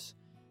perspectives,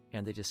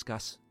 and they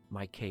discuss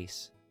my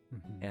case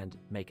and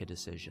make a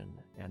decision.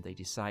 And they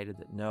decided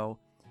that no,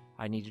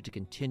 I needed to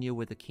continue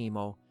with the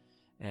chemo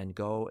and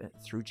go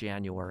through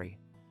January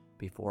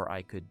before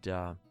I could,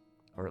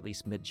 or at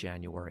least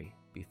mid-January,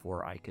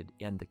 before I could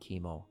end the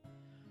chemo.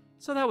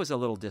 So that was a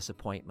little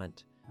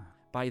disappointment.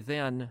 By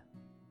then,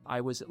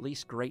 I was at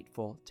least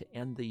grateful to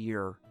end the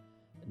year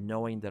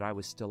knowing that I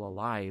was still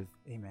alive.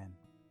 Amen.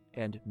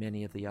 And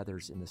many of the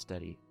others in the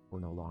study were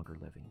no longer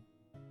living.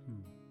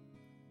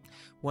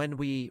 When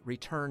we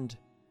returned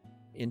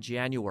in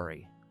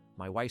January,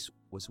 my wife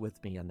was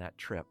with me on that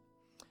trip.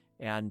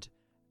 And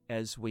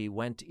as we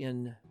went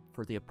in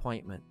for the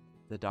appointment,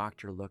 the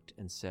doctor looked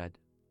and said,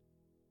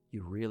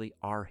 "You really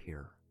are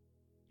here.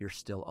 You're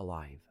still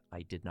alive.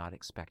 I did not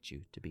expect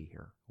you to be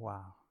here."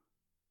 Wow.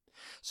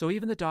 So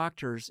even the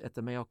doctors at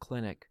the Mayo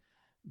Clinic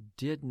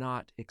did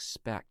not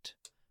expect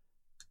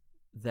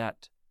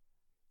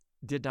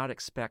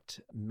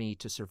me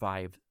to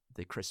survive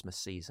the Christmas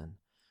season.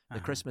 The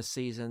Christmas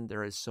season,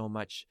 there is so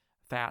much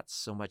fats,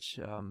 so much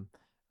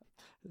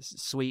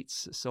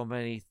sweets, so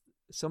many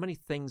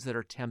things that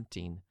are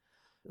tempting.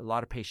 A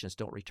lot of patients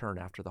don't return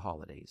after the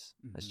holidays.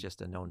 That's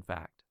just a known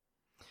fact.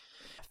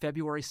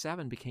 February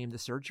 7 became the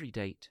surgery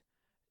date,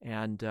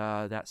 and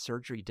that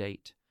surgery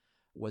date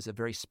was a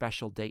very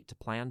special date to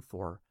plan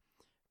for.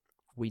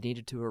 We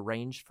needed to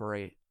arrange for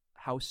a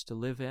house to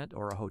live in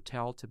or a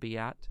hotel to be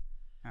at,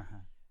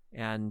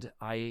 and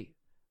I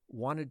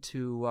wanted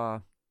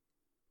to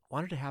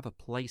have a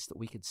place that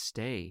we could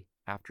stay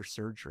after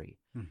surgery.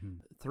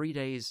 3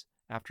 days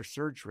after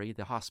surgery,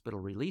 the hospital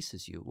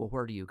releases you. Well,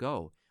 where do you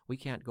go? We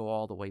can't go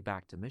all the way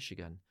back to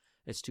Michigan.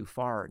 It's too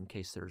far in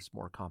case there's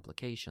more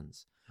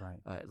complications,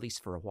 at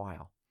least for a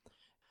while.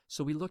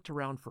 So we looked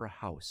around for a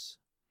house.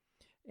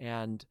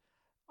 And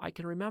I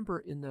can remember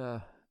in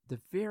the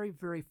very,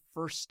 very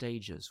first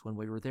stages when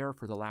we were there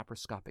for the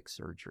laparoscopic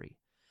surgery,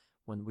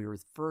 when we were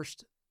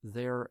first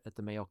there at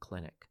the Mayo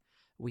Clinic,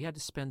 we had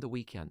to spend the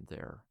weekend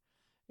there.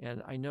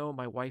 And I know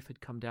my wife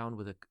had come down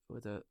with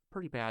a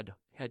pretty bad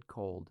head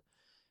cold,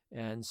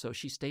 and so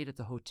she stayed at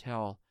the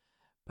hotel,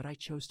 but I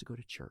chose to go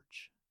to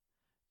church.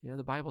 You know,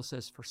 the Bible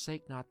says,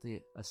 "Forsake not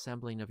the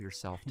assembling of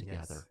yourself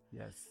together."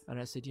 Yes. And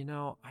I said,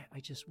 I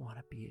just want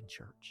to be in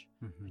church.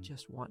 I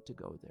just want to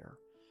go there.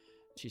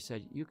 She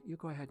said, you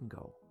go ahead and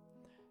go.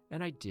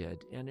 And I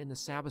did. And in the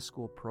Sabbath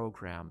school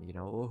program,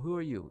 well, who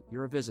are you?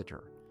 You're a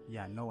visitor.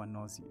 Yeah, no one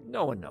knows you.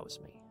 No one knows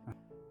me.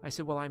 I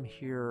said, well, I'm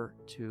here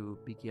to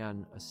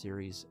begin a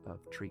series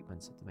of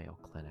treatments at the Mayo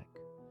Clinic.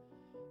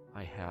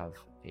 I have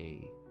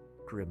a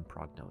grim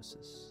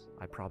prognosis.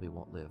 I probably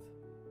won't live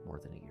more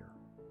than a year.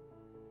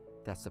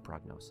 That's the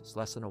prognosis,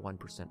 less than a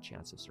 1%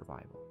 chance of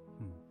survival.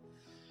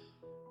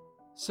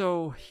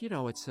 So,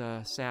 it's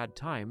a sad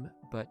time,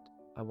 but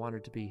I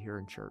wanted to be here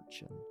in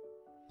church.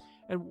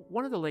 And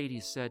one of the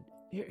ladies said,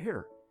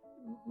 here,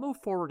 move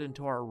forward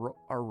into our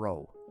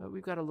row.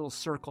 We've got a little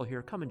circle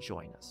here. Come and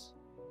join us.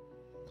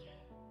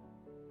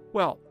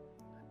 Well,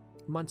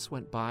 months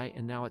went by,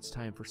 and now it's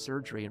time for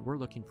surgery, and we're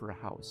looking for a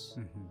house.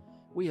 Mm-hmm.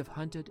 We have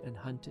hunted and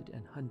hunted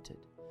and hunted.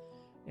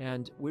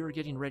 And we were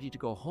getting ready to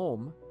go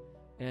home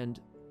and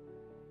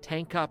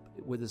tank up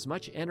with as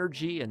much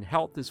energy and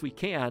health as we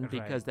can,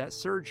 because that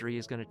surgery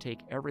is going to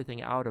take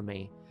everything out of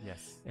me.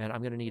 Yes. And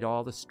I'm going to need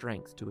all the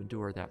strength to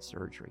endure that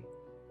surgery.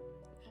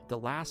 The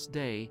last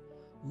day,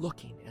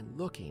 looking and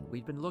looking,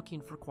 we'd been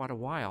looking for quite a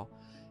while,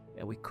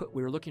 and we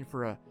were looking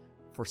for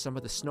some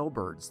of the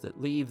snowbirds that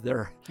leave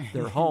their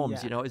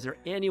homes. Yeah. Is there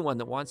anyone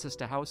that wants us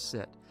to house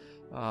sit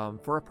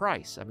for a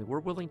price? I mean, we're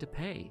willing to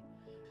pay.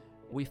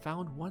 We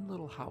found one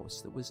little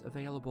house that was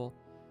available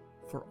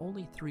for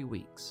only 3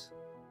 weeks,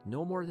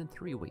 no more than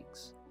 3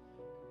 weeks.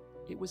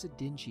 It was a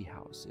dingy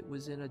house. It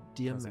was in a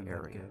dim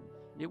area.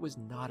 It was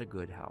not a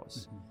good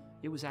house. Mm-hmm.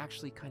 It was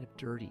actually kind of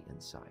dirty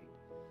inside.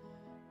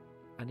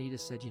 Anita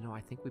said,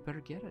 I think we better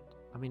get it.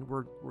 I mean,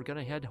 we're going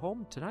to head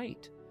home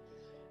tonight.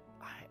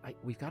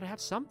 We've got to have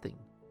something.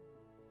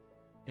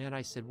 And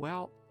I said,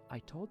 well, I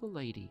told the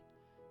lady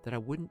that I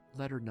wouldn't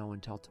let her know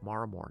until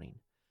tomorrow morning.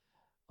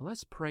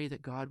 Let's pray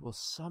that God will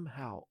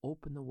somehow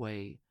open the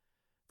way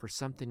for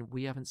something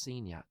we haven't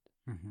seen yet.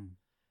 Mm-hmm.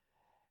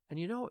 And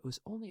it was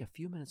only a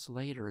few minutes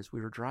later, as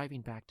we were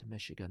driving back to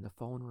Michigan, the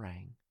phone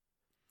rang.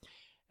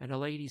 And a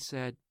lady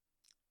said,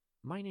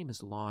 my name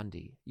is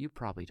Londi. You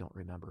probably don't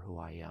remember who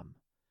I am,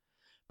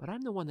 but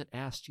I'm the one that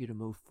asked you to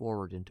move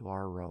forward into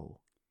our row.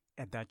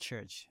 At that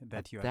church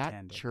that you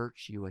attended. That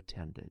church you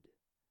attended.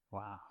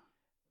 Wow.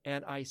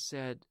 And I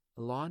said,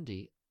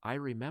 Londi, I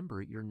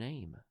remember your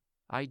name.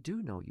 I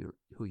do know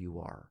who you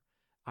are.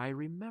 I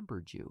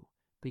remembered you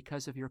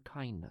because of your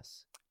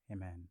kindness.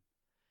 Amen.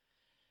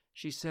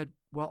 She said,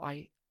 well,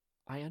 I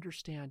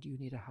understand you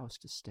need a house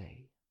to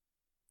stay.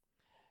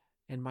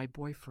 And my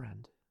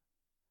boyfriend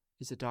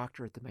is a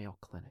doctor at the Mayo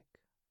Clinic.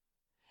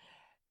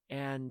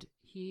 And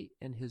he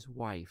and his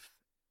wife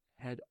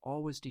had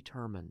always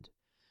determined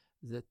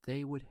that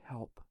they would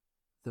help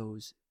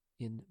those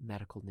in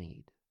medical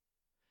need.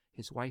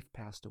 His wife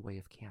passed away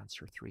of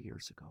cancer 3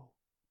 years ago.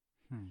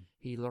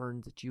 He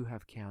learned that you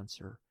have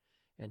cancer,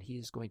 and he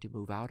is going to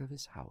move out of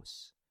his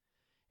house,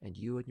 and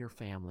you and your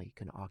family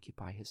can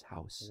occupy his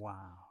house. Wow.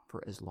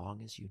 For as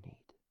long as you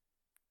need.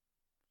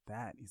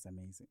 That is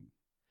amazing.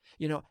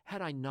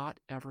 Had I not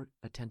ever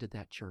attended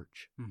that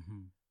church,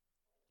 mm-hmm.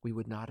 we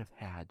would not have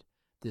had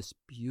this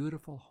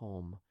beautiful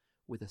home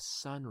with a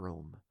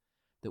sunroom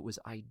that was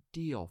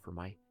ideal for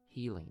my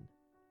healing,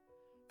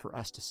 for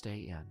us to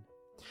stay in.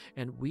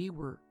 And we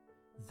were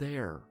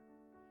there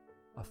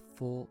a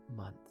full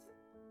month.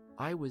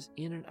 I was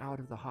in and out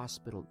of the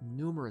hospital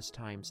numerous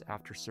times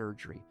after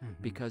surgery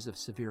mm-hmm. because of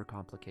severe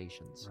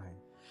complications. Right.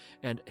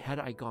 And had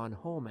I gone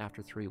home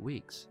after 3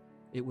 weeks,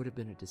 it would have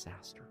been a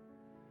disaster.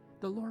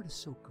 The Lord is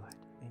so good.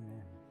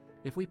 Amen.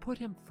 If we put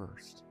him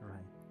first,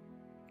 right,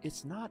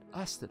 it's not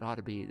us that ought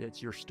to be,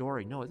 it's your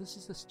story. No, this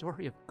is the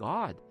story of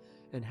God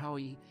and how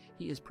he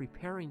is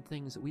preparing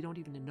things that we don't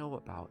even know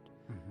about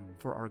mm-hmm.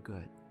 for our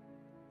good.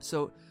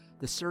 So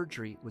the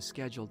surgery was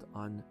scheduled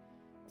on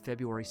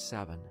February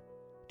 7,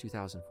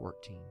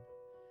 2014.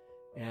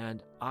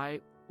 And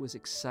I was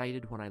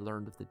excited when I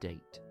learned of the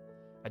date.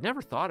 I'd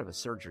never thought of a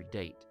surgery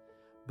date,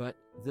 but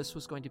this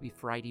was going to be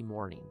Friday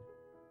morning.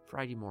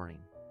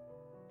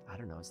 I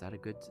don't know, is that a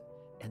good...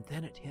 And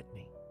then it hit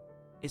me.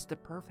 It's the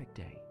perfect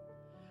day.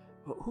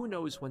 Who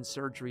knows when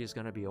surgery is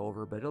going to be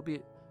over, but it'll be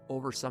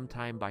over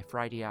sometime by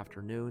Friday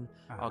afternoon.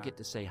 I'll get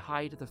to say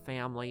hi to the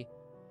family.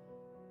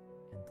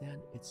 And then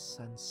it's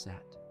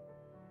sunset,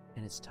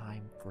 and it's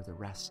time for the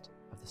rest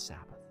of the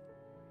Sabbath.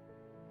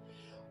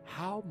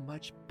 How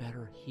much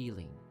better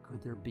healing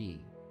could there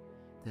be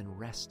than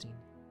resting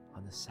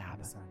on the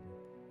Sabbath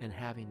and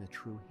having the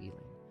true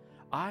healing?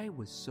 I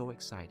was so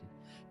excited.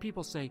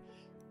 People say,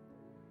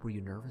 were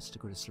you nervous to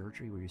go to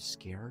surgery? Were you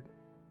scared?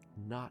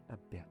 Not a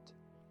bit.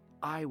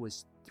 I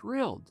was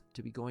thrilled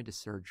to be going to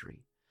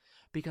surgery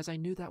because I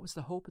knew that was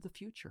the hope of the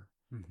future.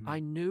 Mm-hmm. I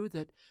knew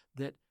that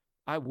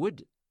I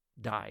would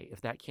die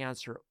if that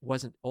cancer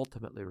wasn't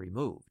ultimately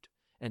removed.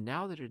 And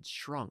now that it had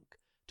shrunk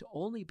to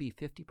only be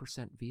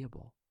 50%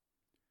 viable,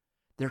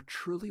 there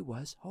truly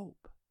was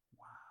hope.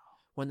 Wow.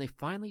 When they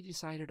finally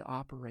decided to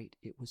operate,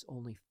 it was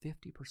only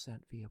 50%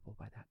 viable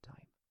by that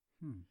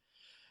time.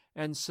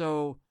 And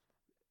so,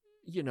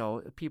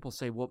 people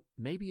say, well,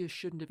 maybe you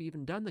shouldn't have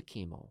even done the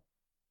chemo.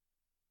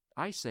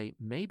 I say,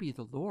 maybe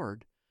the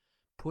Lord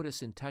put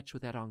us in touch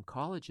with that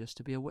oncologist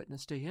to be a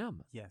witness to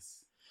him.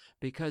 Yes.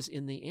 Because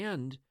in the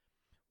end,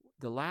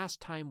 the last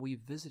time we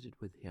visited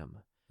with him,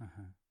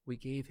 we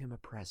gave him a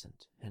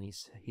present. And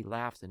he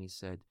laughed and he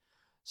said,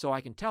 so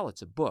I can tell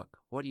it's a book.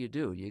 What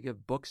do? You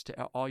give books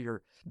to all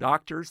your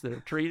doctors that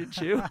have treated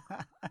you?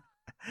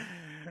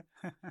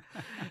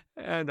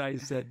 And I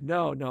said,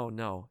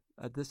 no.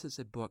 This is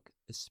a book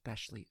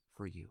especially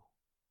for you.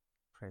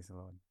 Praise the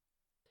Lord.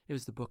 It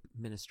was the book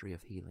Ministry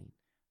of Healing.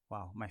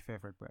 Wow, my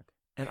favorite book.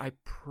 And I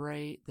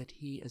pray that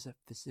he, as a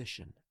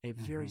physician, a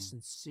very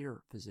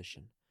sincere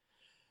physician,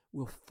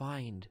 will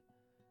find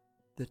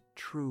the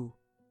true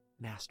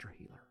master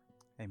healer.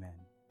 Amen.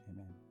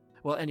 Amen.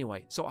 Well,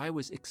 anyway, so I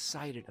was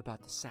excited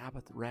about the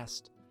Sabbath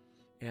rest.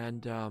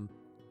 And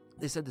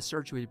they said the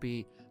surgery would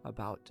be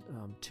about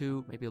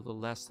 2, maybe a little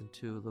less than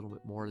 2, a little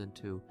bit more than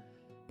 2.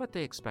 But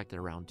they expected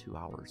around 2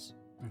 hours.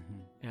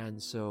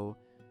 And so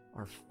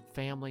our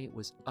family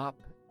was up.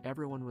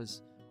 Everyone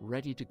was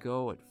ready to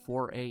go at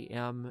 4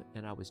 a.m.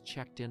 and I was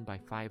checked in by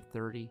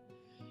 5:30.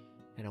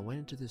 And I went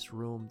into this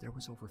room. There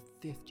was over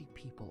 50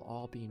 people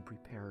all being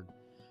prepared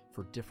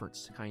for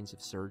different kinds of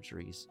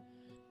surgeries.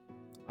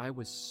 I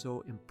was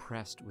so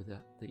impressed with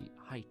the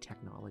high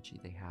technology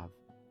they have.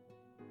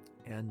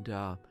 And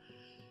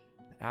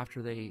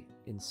after they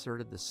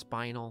inserted the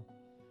spinal,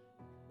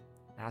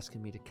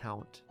 asking me to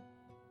count,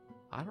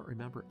 I don't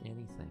remember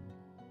anything.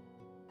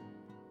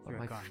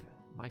 But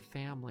my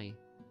family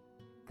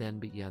then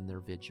began their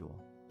vigil.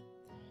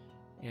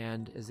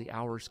 And as the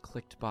hours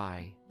clicked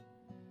by,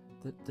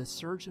 the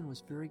surgeon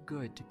was very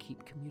good to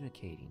keep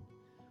communicating.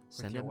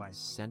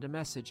 Send a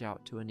message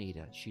out to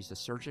Anita. She's a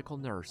surgical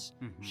nurse.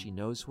 She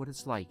knows what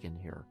it's like in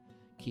here.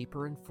 Keep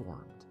her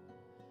informed.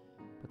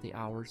 But the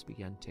hours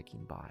began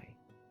ticking by.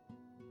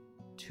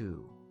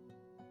 2,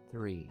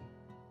 3,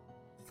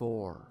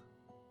 4,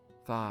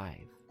 5,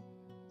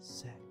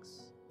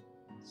 6,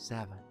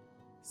 7.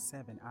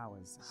 7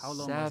 hours. How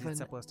long was it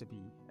supposed to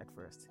be at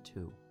first?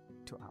 2.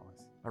 2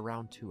 hours.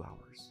 Around 2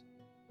 hours.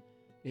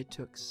 It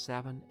took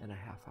 7.5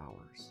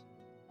 hours.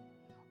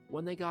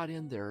 When they got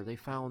in there, they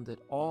found that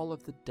all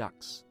of the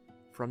ducts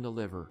from the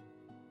liver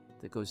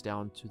that goes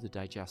down to the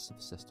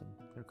digestive system,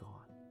 they're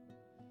gone.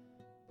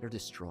 They're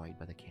destroyed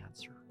by the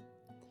cancer.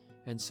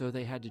 And so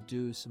they had to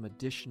do some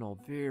additional,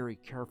 very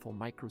careful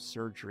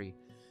microsurgery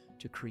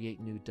to create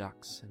new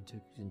ducts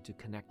and to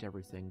connect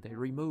everything. They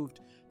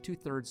removed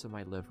 2/3 of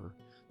my liver.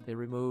 They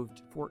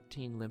removed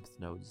 14 lymph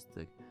nodes,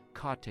 the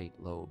caudate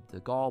lobe, the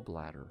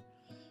gallbladder,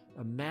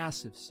 a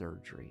massive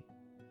surgery.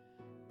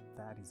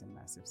 That is a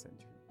massive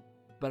surgery.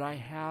 But I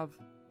have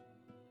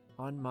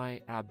on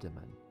my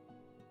abdomen,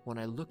 when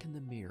I look in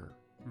the mirror,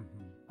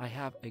 I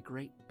have a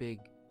great big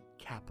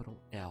capital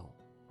L.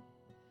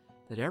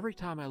 That every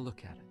time I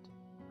look at it,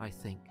 I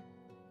think,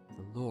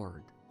 the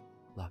Lord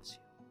loves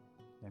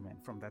you. Amen.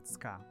 From that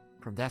scar.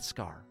 From that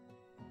scar.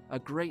 A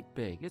great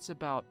big. It's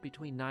about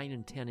between 9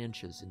 and 10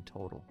 inches in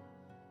total.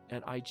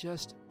 And I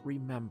just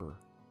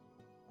remember,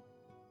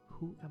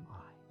 who am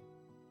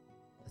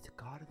I? That the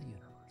God of the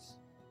universe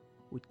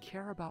would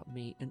care about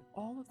me and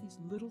all of these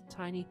little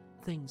tiny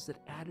things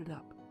that added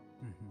up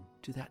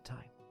to that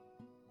time.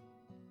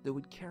 That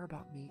would care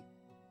about me.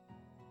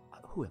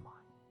 Who am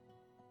I?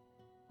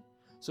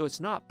 So it's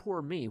not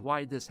poor me.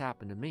 Why did this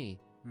happen to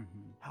me?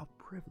 How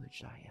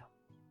privileged I am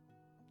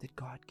that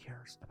God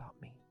cares about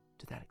me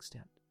to that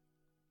extent.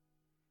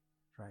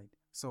 Right.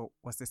 So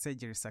was the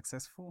surgery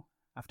successful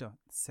after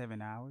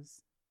 7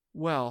 hours?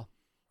 Well,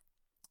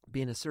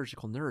 being a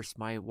surgical nurse,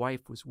 my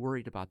wife was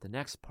worried about the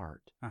next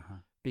part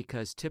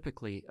because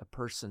typically a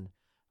person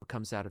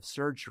comes out of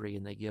surgery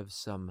and they give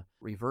some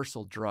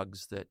reversal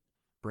drugs that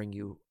bring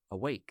you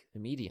awake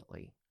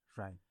immediately.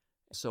 Right.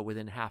 So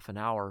within half an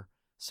hour,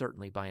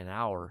 certainly by an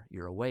hour,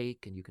 you're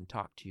awake and you can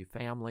talk to your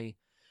family,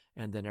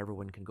 and then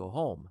everyone can go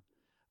home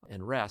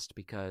and rest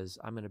because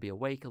I'm going to be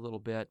awake a little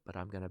bit, but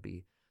I'm going to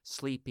be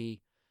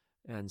sleepy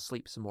and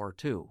sleep some more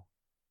too.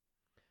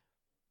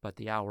 But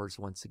the hours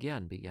once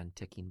again began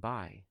ticking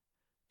by.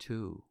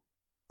 2,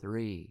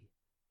 3,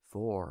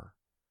 4,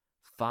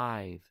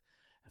 5.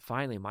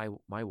 Finally,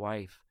 my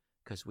wife,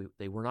 because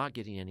they were not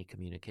getting any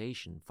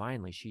communication,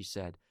 finally she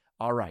said,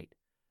 all right,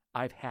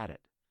 I've had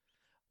it.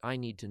 I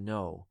need to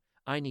know.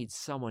 I need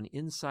someone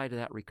inside of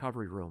that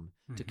recovery room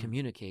to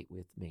communicate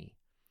with me.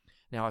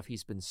 Now, if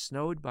he's been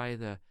snowed by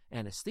the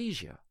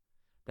anesthesia,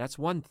 that's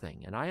one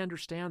thing, and I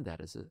understand that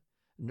as a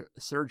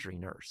surgery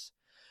nurse.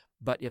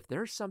 But if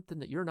there's something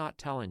that you're not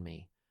telling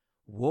me,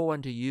 woe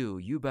unto you,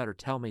 you better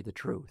tell me the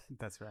truth.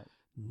 That's right.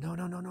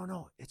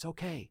 No, it's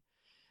okay.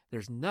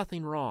 There's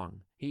nothing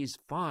wrong. He's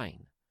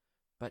fine.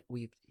 But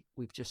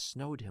we've just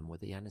snowed him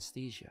with the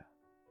anesthesia.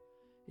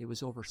 It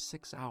was over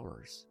 6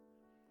 hours.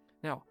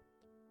 Now,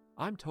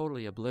 I'm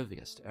totally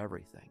oblivious to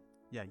everything.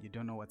 Yeah, you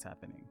don't know what's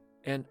happening.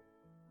 And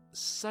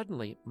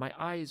suddenly, my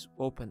eyes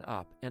open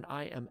up, and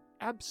I am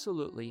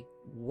absolutely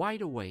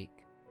wide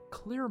awake,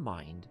 clear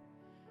mind.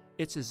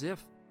 It's as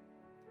if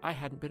I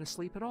hadn't been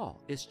asleep at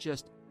all. It's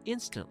just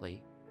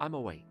instantly, I'm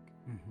awake.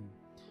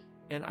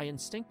 And I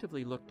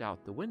instinctively looked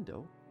out the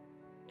window,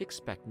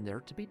 expecting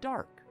there to be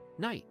dark,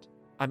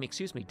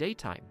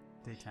 daytime.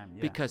 Daytime,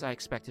 yeah. Because I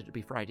expected it to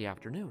be Friday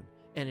afternoon,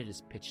 and it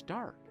is pitch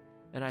dark.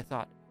 And I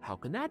thought, how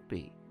can that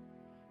be?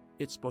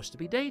 It's supposed to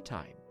be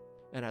daytime.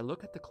 And I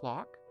look at the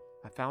clock.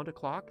 I found a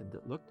clock, and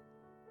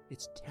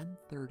it's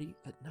 10:30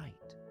 at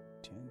night.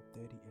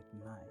 10:30 at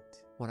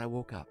night. When I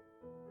woke up.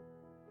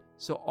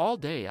 So all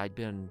day I'd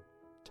been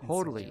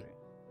totally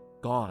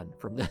gone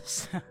from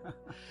this.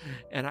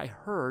 And I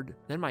heard,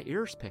 then my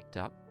ears picked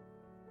up,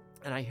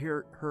 and I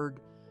heard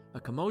a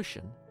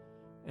commotion,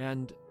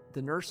 and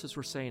the nurses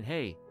were saying,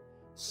 "Hey,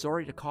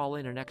 sorry to call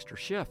in an extra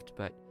shift,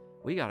 but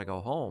we got to go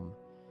home.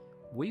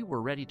 We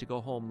were ready to go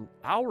home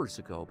hours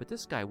ago, but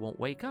this guy won't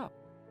wake up."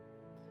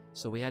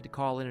 So we had to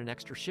call in an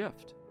extra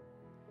shift.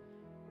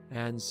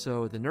 And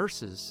so the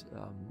nurses,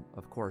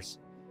 of course,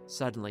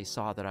 suddenly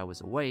saw that I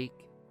was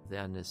awake.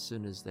 Then as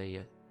soon as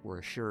they were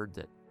assured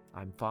that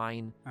I'm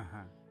fine,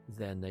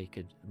 then they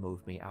could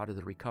move me out of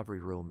the recovery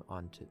room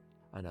onto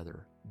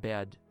another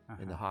bed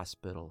in the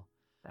hospital.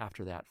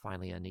 After that,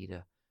 finally,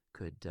 Anita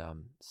could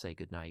say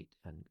goodnight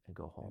and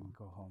go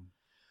home.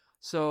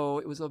 So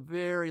it was a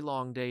very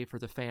long day for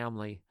the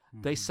family.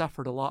 They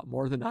suffered a lot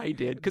more than I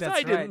did because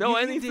I didn't know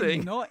anything. You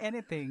didn't know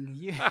anything.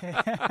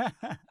 Yeah.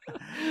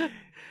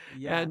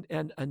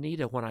 And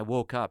Anita, when I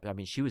woke up, I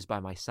mean, she was by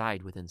my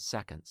side within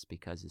seconds,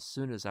 because as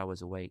soon as I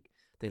was awake,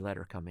 they let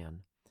her come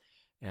in.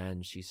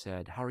 And she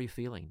said, "How are you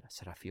feeling?" I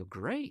said, "I feel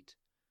great.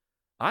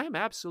 I am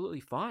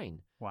absolutely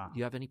fine." Wow. "Do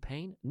you have any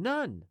pain?"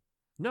 "None.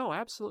 No,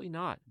 absolutely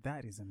not."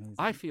 That is amazing.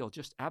 "I feel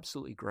just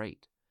absolutely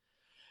great."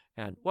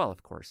 And, well,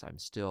 of course, I'm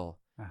still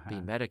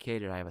being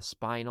medicated. I have a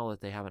spinal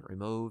that they haven't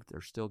removed.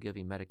 They're still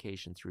giving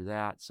medication through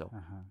that, so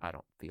I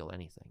don't feel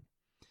anything.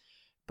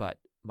 But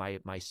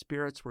my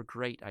spirits were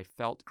great. I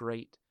felt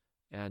great,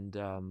 and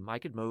I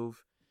could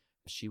move.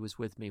 She was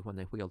with me when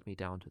they wheeled me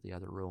down to the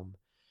other room.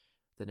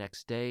 The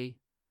next day,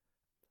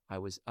 I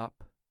was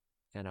up,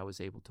 and I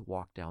was able to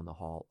walk down the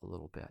hall a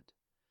little bit.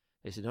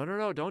 They said,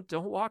 no, don't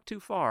walk too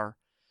far.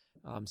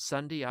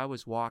 Sunday, I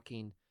was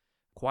walking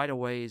quite a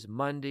ways.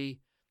 Monday,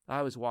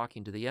 I was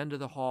walking to the end of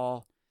the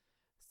hall.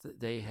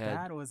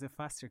 That was a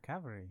fast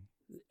recovery.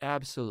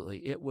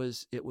 Absolutely. It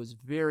was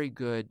very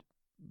good.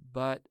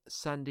 But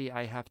Sunday,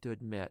 I have to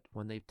admit,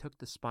 when they took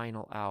the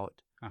spinal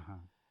out,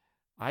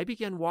 I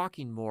began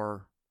walking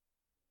more,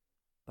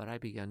 but I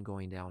began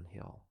going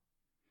downhill.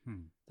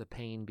 The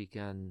pain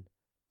began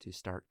to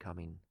start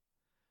coming,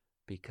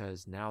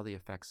 because now the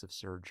effects of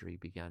surgery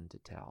began to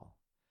tell.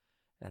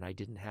 And I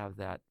didn't have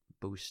that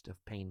boost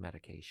of pain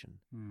medication.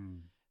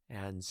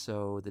 And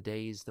so the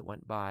days that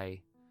went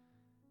by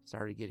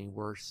started getting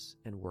worse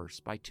and worse.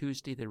 By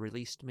Tuesday, they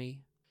released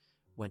me,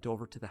 went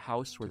over to the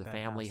house where the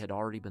family had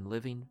already been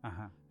living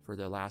for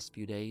the last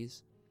few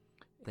days.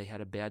 They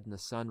had a bed in the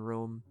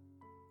sunroom.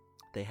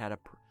 They had a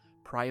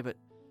private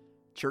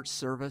church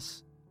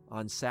service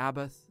on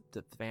Sabbath.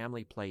 The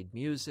family played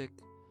music.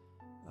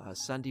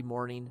 Sunday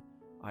morning,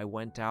 I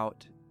went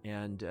out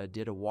and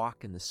did a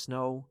walk in the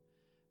snow.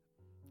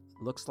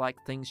 Looks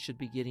like things should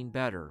be getting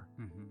better,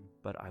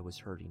 but I was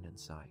hurting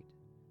inside.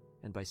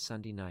 And by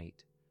Sunday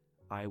night,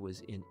 I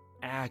was in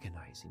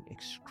agonizing,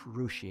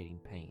 excruciating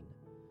pain.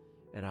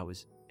 And I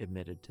was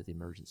admitted to the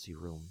emergency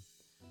room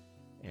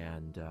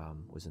and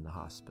was in the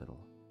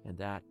hospital. And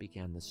that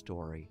began the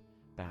story,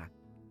 back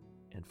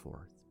and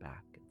forth,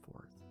 back and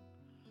forth.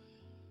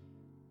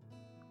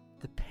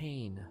 The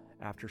pain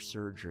after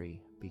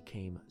surgery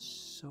became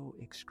so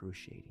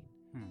excruciating.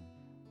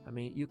 I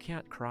mean, you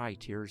can't cry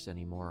tears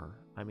anymore.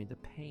 I mean, the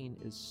pain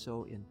is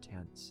so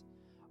intense.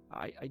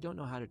 I don't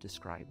know how to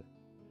describe it.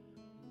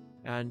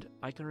 And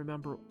I can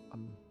remember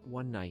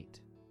one night,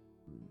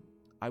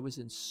 I was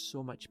in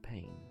so much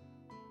pain.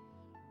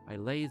 I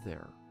lay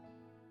there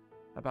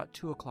about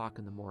 2 o'clock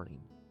in the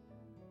morning.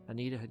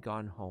 Anita had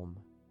gone home.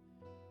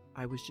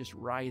 I was just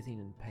writhing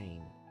in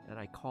pain, and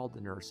I called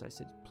the nurse. I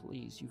said,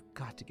 "Please, you've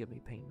got to give me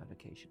pain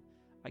medication.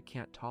 I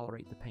can't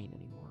tolerate the pain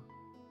anymore."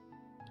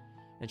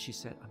 And she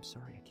said, "I'm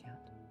sorry, I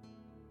can't.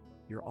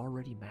 You're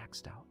already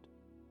maxed out.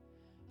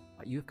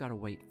 You've got to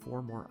wait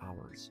 4 more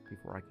hours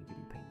before I can give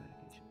you pain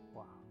medication."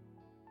 Wow.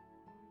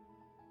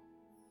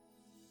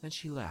 Then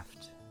she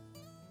left,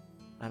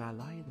 and I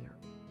lie there.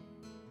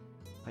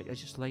 I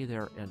just lay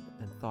there and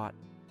thought,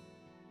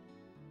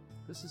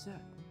 this is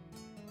it.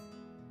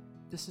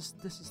 This is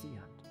the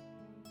end.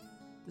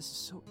 This is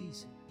so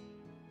easy.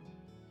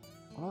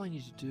 All I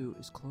need to do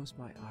is close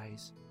my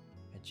eyes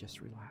and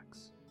just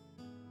relax.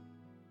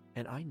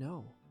 And I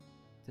know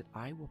that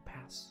I will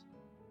pass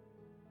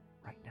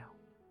right now.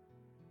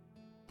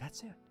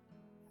 That's it.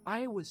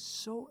 I was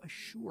so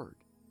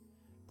assured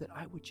that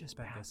I would just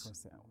pass.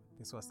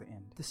 This was the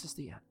end. This is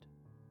the end.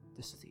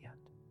 This is the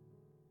end.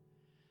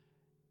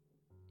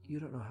 You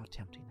don't know how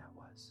tempting that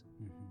was.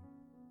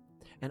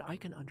 And I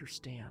can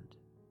understand,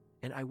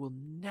 and I will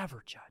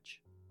never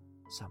judge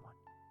someone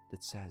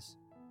that says,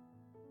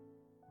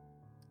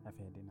 "I've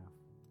had enough.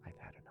 I've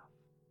had enough."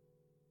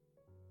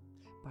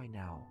 By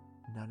now,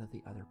 none of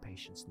the other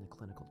patients in the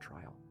clinical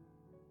trial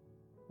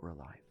were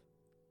alive.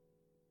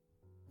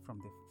 From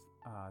the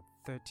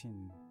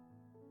 13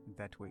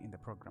 that were in the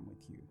program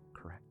with you?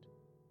 Correct.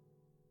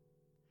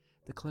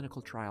 The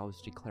clinical trial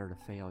was declared a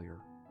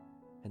failure,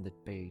 and the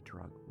Bay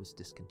drug was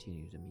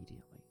discontinued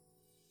immediately.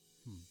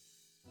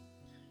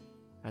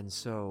 And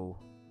so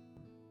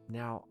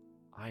now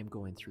I'm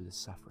going through the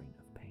suffering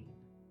of pain.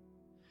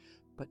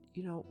 But,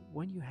 you know,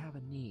 when you have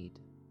a need,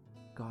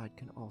 God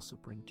can also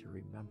bring to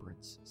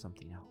remembrance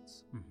something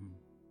else. Mm-hmm.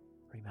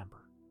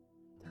 Remember,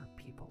 there are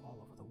people all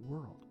over the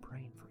world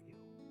praying for you.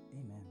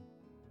 Amen.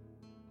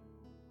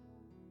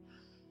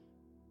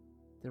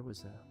 There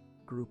was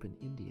a group in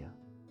India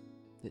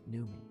that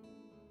knew me,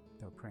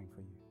 They were praying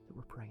for you. that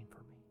were praying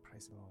for me.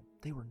 Praise the Lord.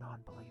 They were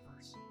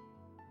non-believers,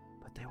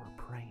 but they were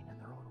praying in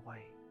their own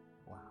way.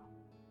 Wow.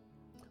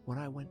 When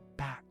I went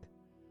back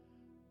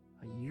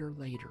a year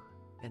later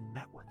and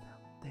met with them,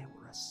 they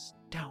were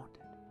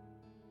astounded.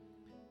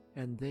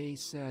 And they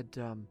said,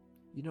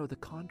 the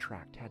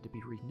contract had to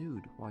be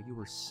renewed while you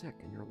were sick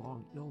in your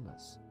long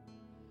illness.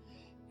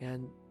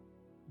 And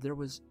there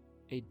was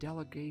a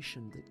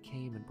delegation that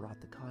came and brought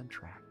the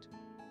contract.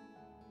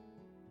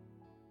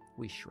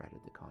 We shredded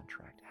the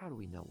contract. How do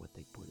we know what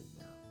they put in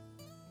there?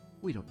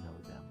 We don't know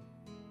them.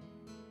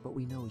 But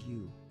we know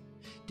you.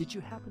 Did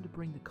you happen to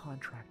bring the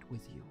contract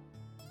with you?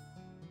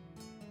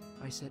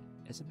 I said,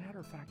 as a matter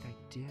of fact, I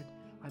did.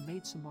 I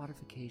made some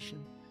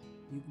modification.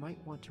 You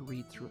might want to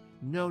read through it.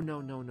 No.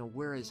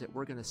 Where is it?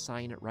 We're going to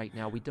sign it right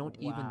now. We don't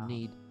even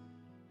need...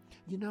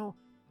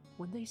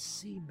 when they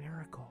see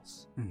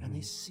miracles and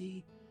they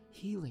see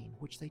healing,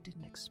 which they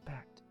didn't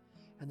expect,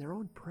 and their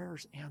own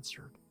prayers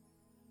answered,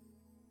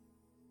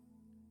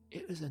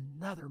 it is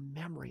another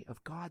memory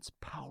of God's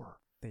power.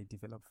 They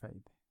develop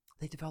faith.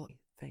 They develop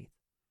faith.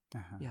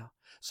 Uh-huh. Yeah.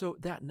 So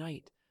that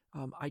night,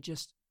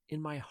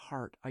 in my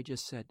heart, I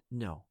just said,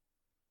 no,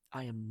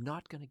 I am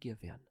not going to give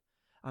in.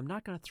 I'm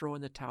not going to throw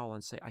in the towel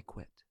and say, I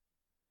quit.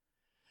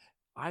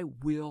 I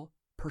will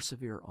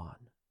persevere on.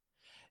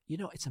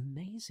 It's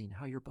amazing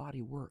how your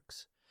body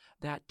works.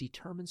 That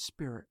determined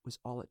spirit was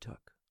all it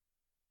took.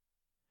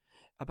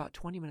 About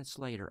 20 minutes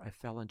later, I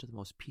fell into the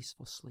most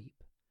peaceful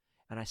sleep,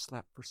 and I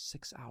slept for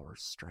 6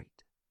 hours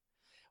straight.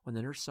 When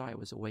the nurse saw I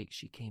was awake,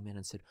 she came in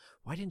and said,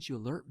 why didn't you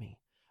alert me?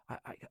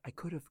 I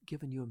could have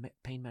given you a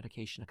pain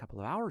medication a couple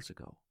of hours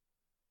ago.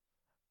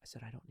 I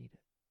said, I don't need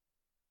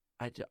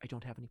it. I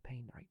don't have any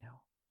pain right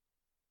now.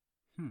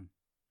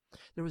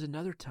 There was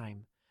another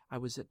time I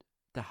was at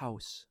the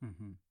house.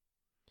 Mm-hmm.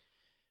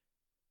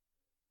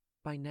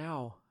 By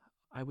now,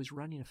 I was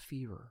running a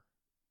fever.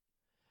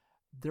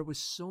 There was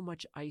so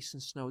much ice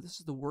and snow. This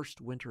is the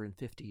worst winter in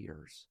 50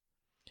 years.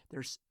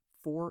 There's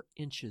 4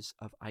 inches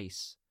of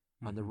ice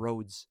on the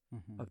roads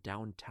of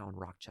downtown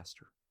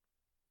Rochester.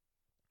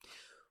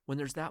 When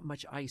there's that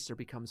much ice, there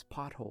becomes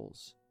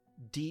potholes,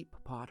 deep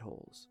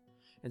potholes.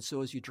 And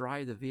so as you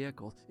drive the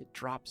vehicle, it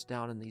drops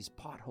down in these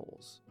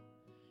potholes.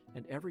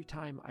 And every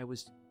time I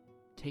was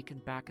taken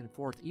back and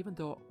forth, even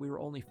though we were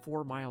only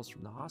 4 miles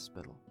from the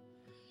hospital,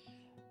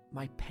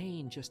 my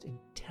pain just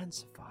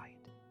intensified.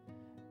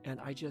 And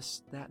I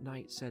just that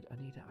night said,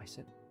 Anita,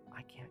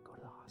 I can't go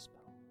to the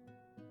hospital.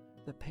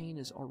 The pain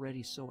is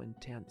already so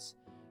intense.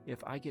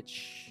 If I get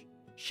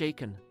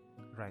shaken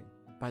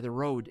by the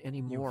road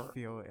anymore,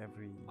 you feel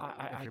every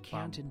I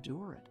can't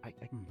endure it.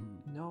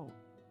 No.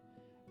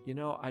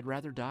 I'd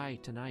rather die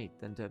tonight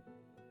than to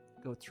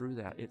go through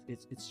that.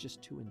 It's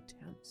just too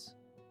intense.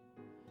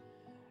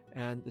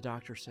 And the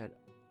doctor said,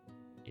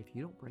 if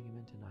you don't bring him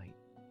in tonight,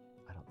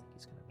 I don't think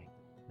he's going to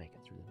make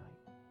it through the night.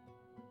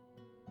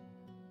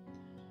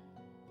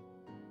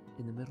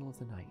 In the middle of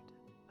the night,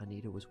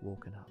 Anita was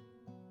woken up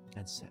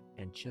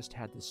and just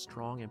had this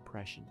strong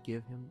impression,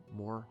 give him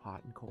more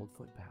hot and cold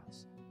foot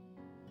baths.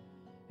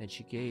 And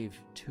she gave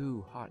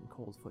 2 hot and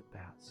cold foot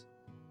baths.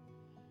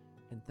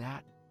 And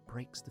that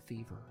breaks the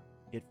fever.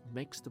 It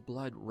makes the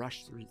blood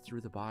rush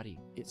through the body.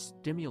 It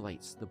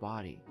stimulates the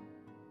body.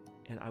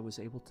 And I was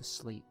able to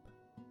sleep.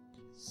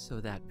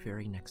 So that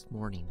very next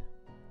morning,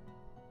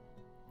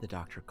 the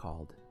doctor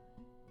called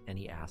and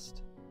he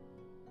asked,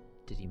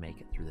 did he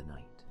make it through the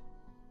night?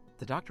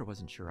 The doctor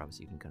wasn't sure I was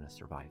even going to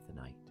survive the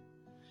night.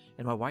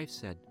 And my wife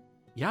said,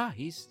 yeah,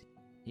 he's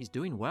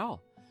doing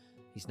well.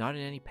 He's not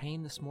in any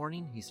pain this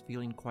morning. He's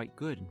feeling quite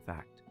good, in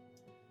fact.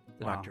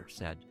 The doctor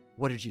said,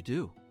 what did you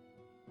do?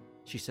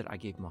 She said, I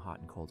gave him a hot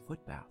and cold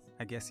foot bath.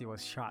 I guess he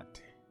was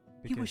shocked.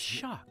 He was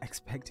shocked. He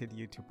expected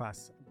you to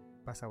pass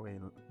away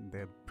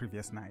the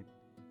previous night.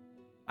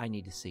 I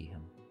need to see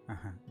him.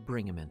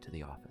 Bring him into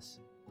the office.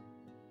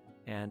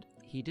 And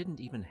he didn't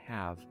even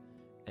have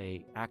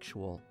a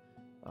actual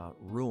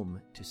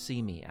room to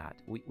see me at.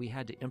 We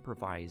had to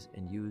improvise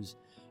and use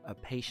a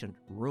patient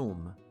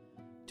room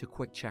to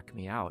quick check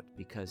me out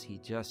because he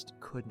just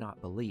could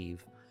not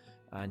believe,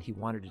 and he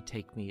wanted to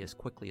take me as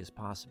quickly as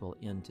possible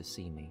in to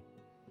see me.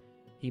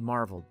 He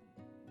marveled.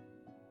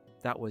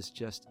 That was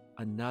just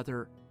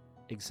another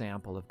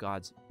example of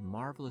God's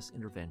marvelous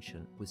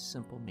intervention with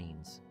simple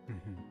means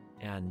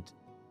and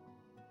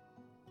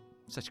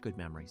such good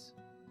memories.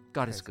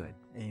 God is good.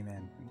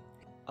 Amen.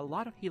 A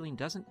lot of healing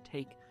doesn't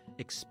take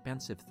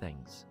expensive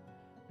things.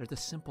 They're the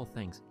simple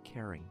things,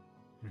 caring.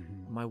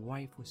 My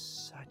wife was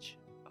such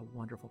a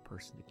wonderful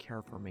person to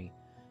care for me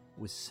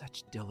with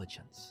such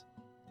diligence.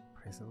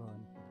 Praise the Lord.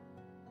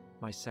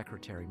 My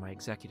secretary, my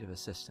executive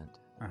assistant,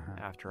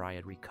 after I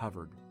had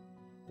recovered,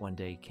 one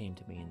day came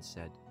to me and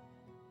said,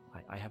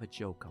 I have a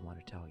joke I want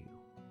to tell you,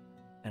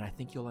 and I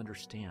think you'll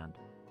understand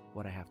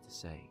what I have to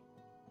say.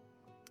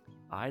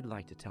 I'd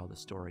like to tell the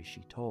story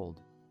she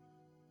told,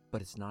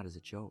 but it's not as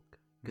a joke,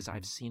 because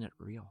I've seen it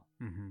real.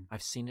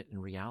 I've seen it in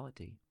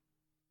reality.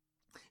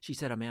 She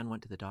said a man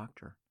went to the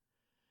doctor,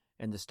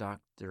 and this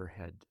doctor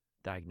had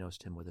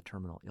diagnosed him with a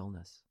terminal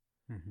illness.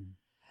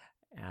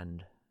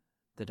 And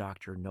the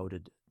doctor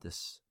noted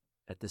this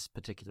at this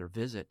particular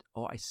visit,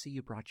 "Oh, I see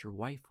you brought your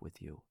wife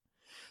with you.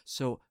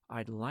 So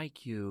I'd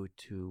like you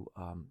to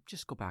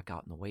just go back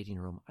out in the waiting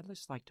room. I'd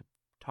just like to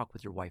talk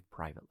with your wife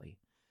privately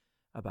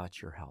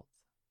about your health."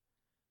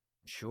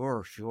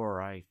 Sure.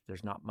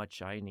 There's not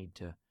much I need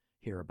to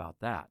hear about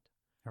that.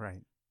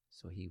 Right.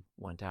 So he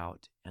went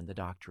out, and the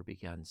doctor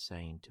began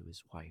saying to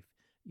his wife,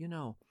 "You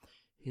know,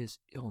 his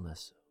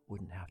illness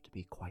wouldn't have to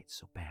be quite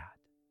so bad.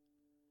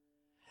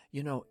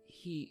 You know,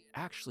 he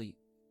actually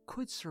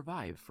could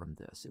survive from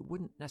this. It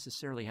wouldn't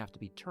necessarily have to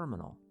be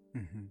terminal.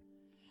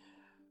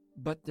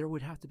 But there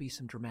would have to be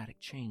some dramatic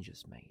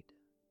changes made."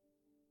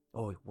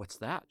 "Oh, what's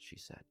that?" she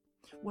said.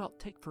 "Well,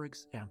 take, for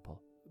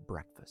example,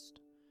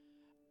 breakfast.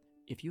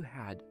 If you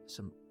had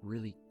some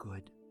really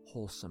good,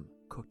 wholesome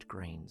cooked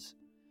grains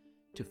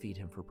to feed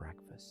him for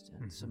breakfast,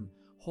 and some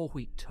whole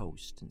wheat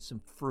toast, and some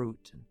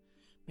fruit, and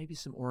maybe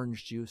some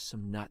orange juice,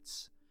 some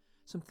nuts,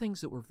 some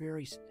things that were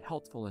very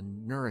helpful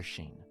and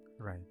nourishing."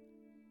 Right.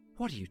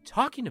 "What are you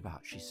talking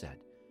about?" she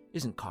said.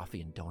 "Isn't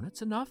coffee and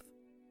donuts enough?"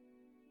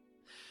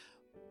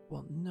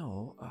 "Well,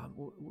 no,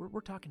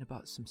 we're talking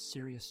about some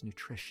serious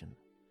nutrition,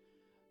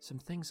 some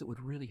things that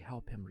would really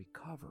help him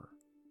recover,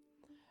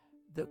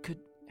 that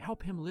could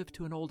help him live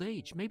to an old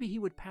age. Maybe he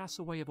would pass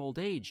away of old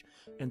age,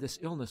 and this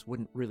illness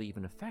wouldn't really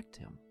even affect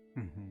him.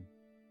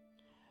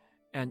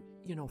 And,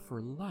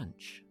 for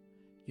lunch,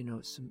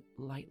 some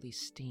lightly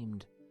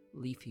steamed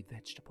leafy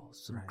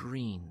vegetables, some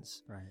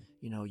greens. Right.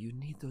 You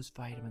need those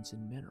vitamins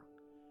and minerals.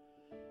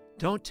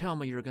 Don't tell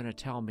me you're going to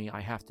tell me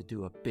I have to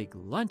do a big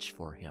lunch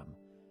for him.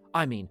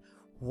 I mean,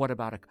 what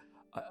about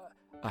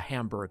a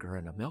hamburger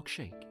and a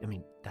milkshake? I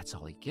mean, that's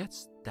all he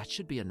gets. That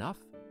should be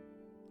enough."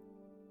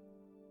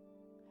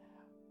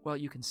 Well,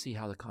 you can see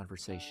how the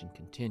conversation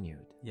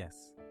continued.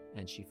 Yes.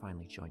 And she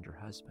finally joined her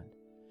husband.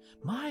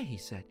 "My," he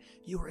said,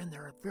 "you were in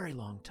there a very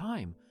long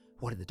time.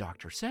 What did the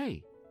doctor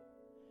say?"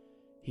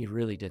 He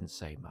really didn't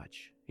say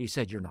much. He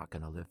said, "You're not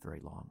going to live very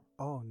long."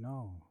 Oh,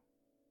 no.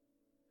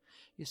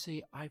 You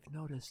see, I've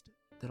noticed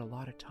that a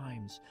lot of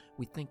times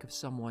we think of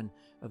someone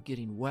of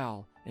getting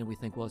well, and we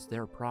think, well, it's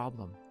their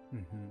problem.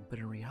 But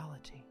in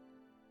reality,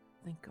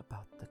 think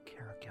about the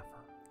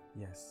caregiver.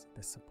 Yes,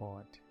 the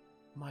support.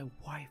 My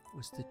wife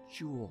was the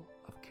jewel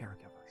of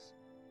caregivers.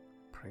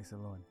 Praise the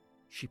Lord.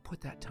 She put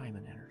that time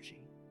and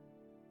energy.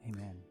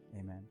 Amen.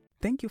 Amen.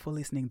 Thank you for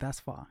listening thus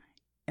far.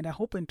 And I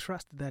hope and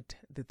trust that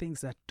the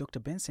things that Dr.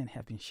 Benson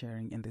have been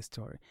sharing in this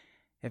story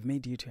have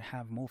made you to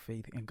have more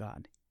faith in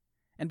God.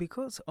 And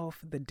because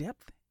of the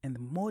depth and the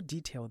more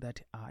detail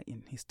that are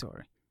in his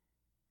story,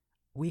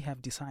 we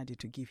have decided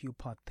to give you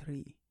part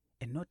 3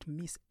 and not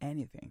miss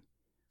anything.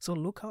 So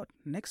look out.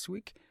 Next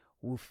week,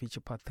 we'll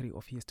feature part 3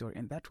 of his story,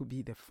 and that will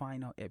be the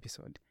final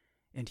episode.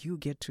 And you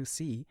get to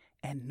see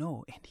and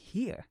know and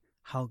hear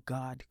how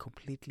God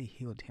completely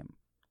healed him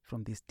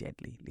from this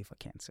deadly liver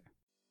cancer.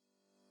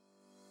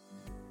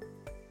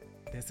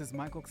 This is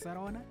Michael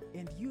Xarawana,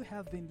 and you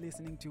have been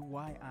listening to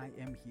Why I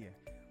Am Here.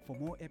 For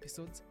more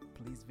episodes,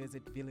 please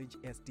visit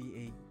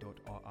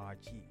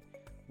villagesda.org.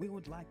 We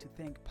would like to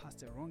thank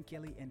Pastor Ron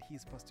Kelly and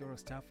his pastoral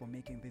staff for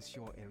making this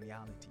show a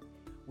reality.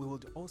 We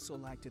would also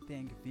like to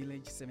thank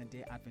Village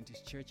Seventh-day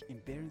Adventist Church in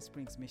Berrien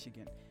Springs,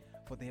 Michigan,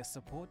 for their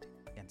support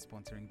and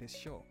sponsoring this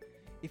show.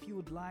 If you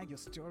would like your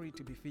story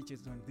to be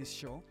featured on this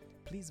show,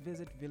 please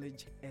visit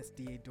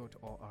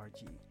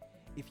villagesda.org.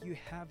 If you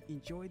have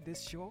enjoyed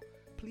this show,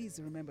 please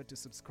remember to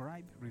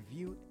subscribe,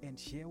 review, and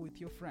share with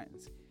your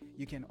friends.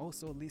 You can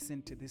also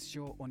listen to this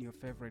show on your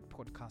favorite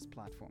podcast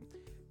platform.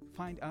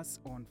 Find us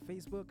on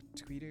Facebook,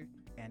 Twitter,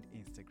 and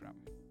Instagram.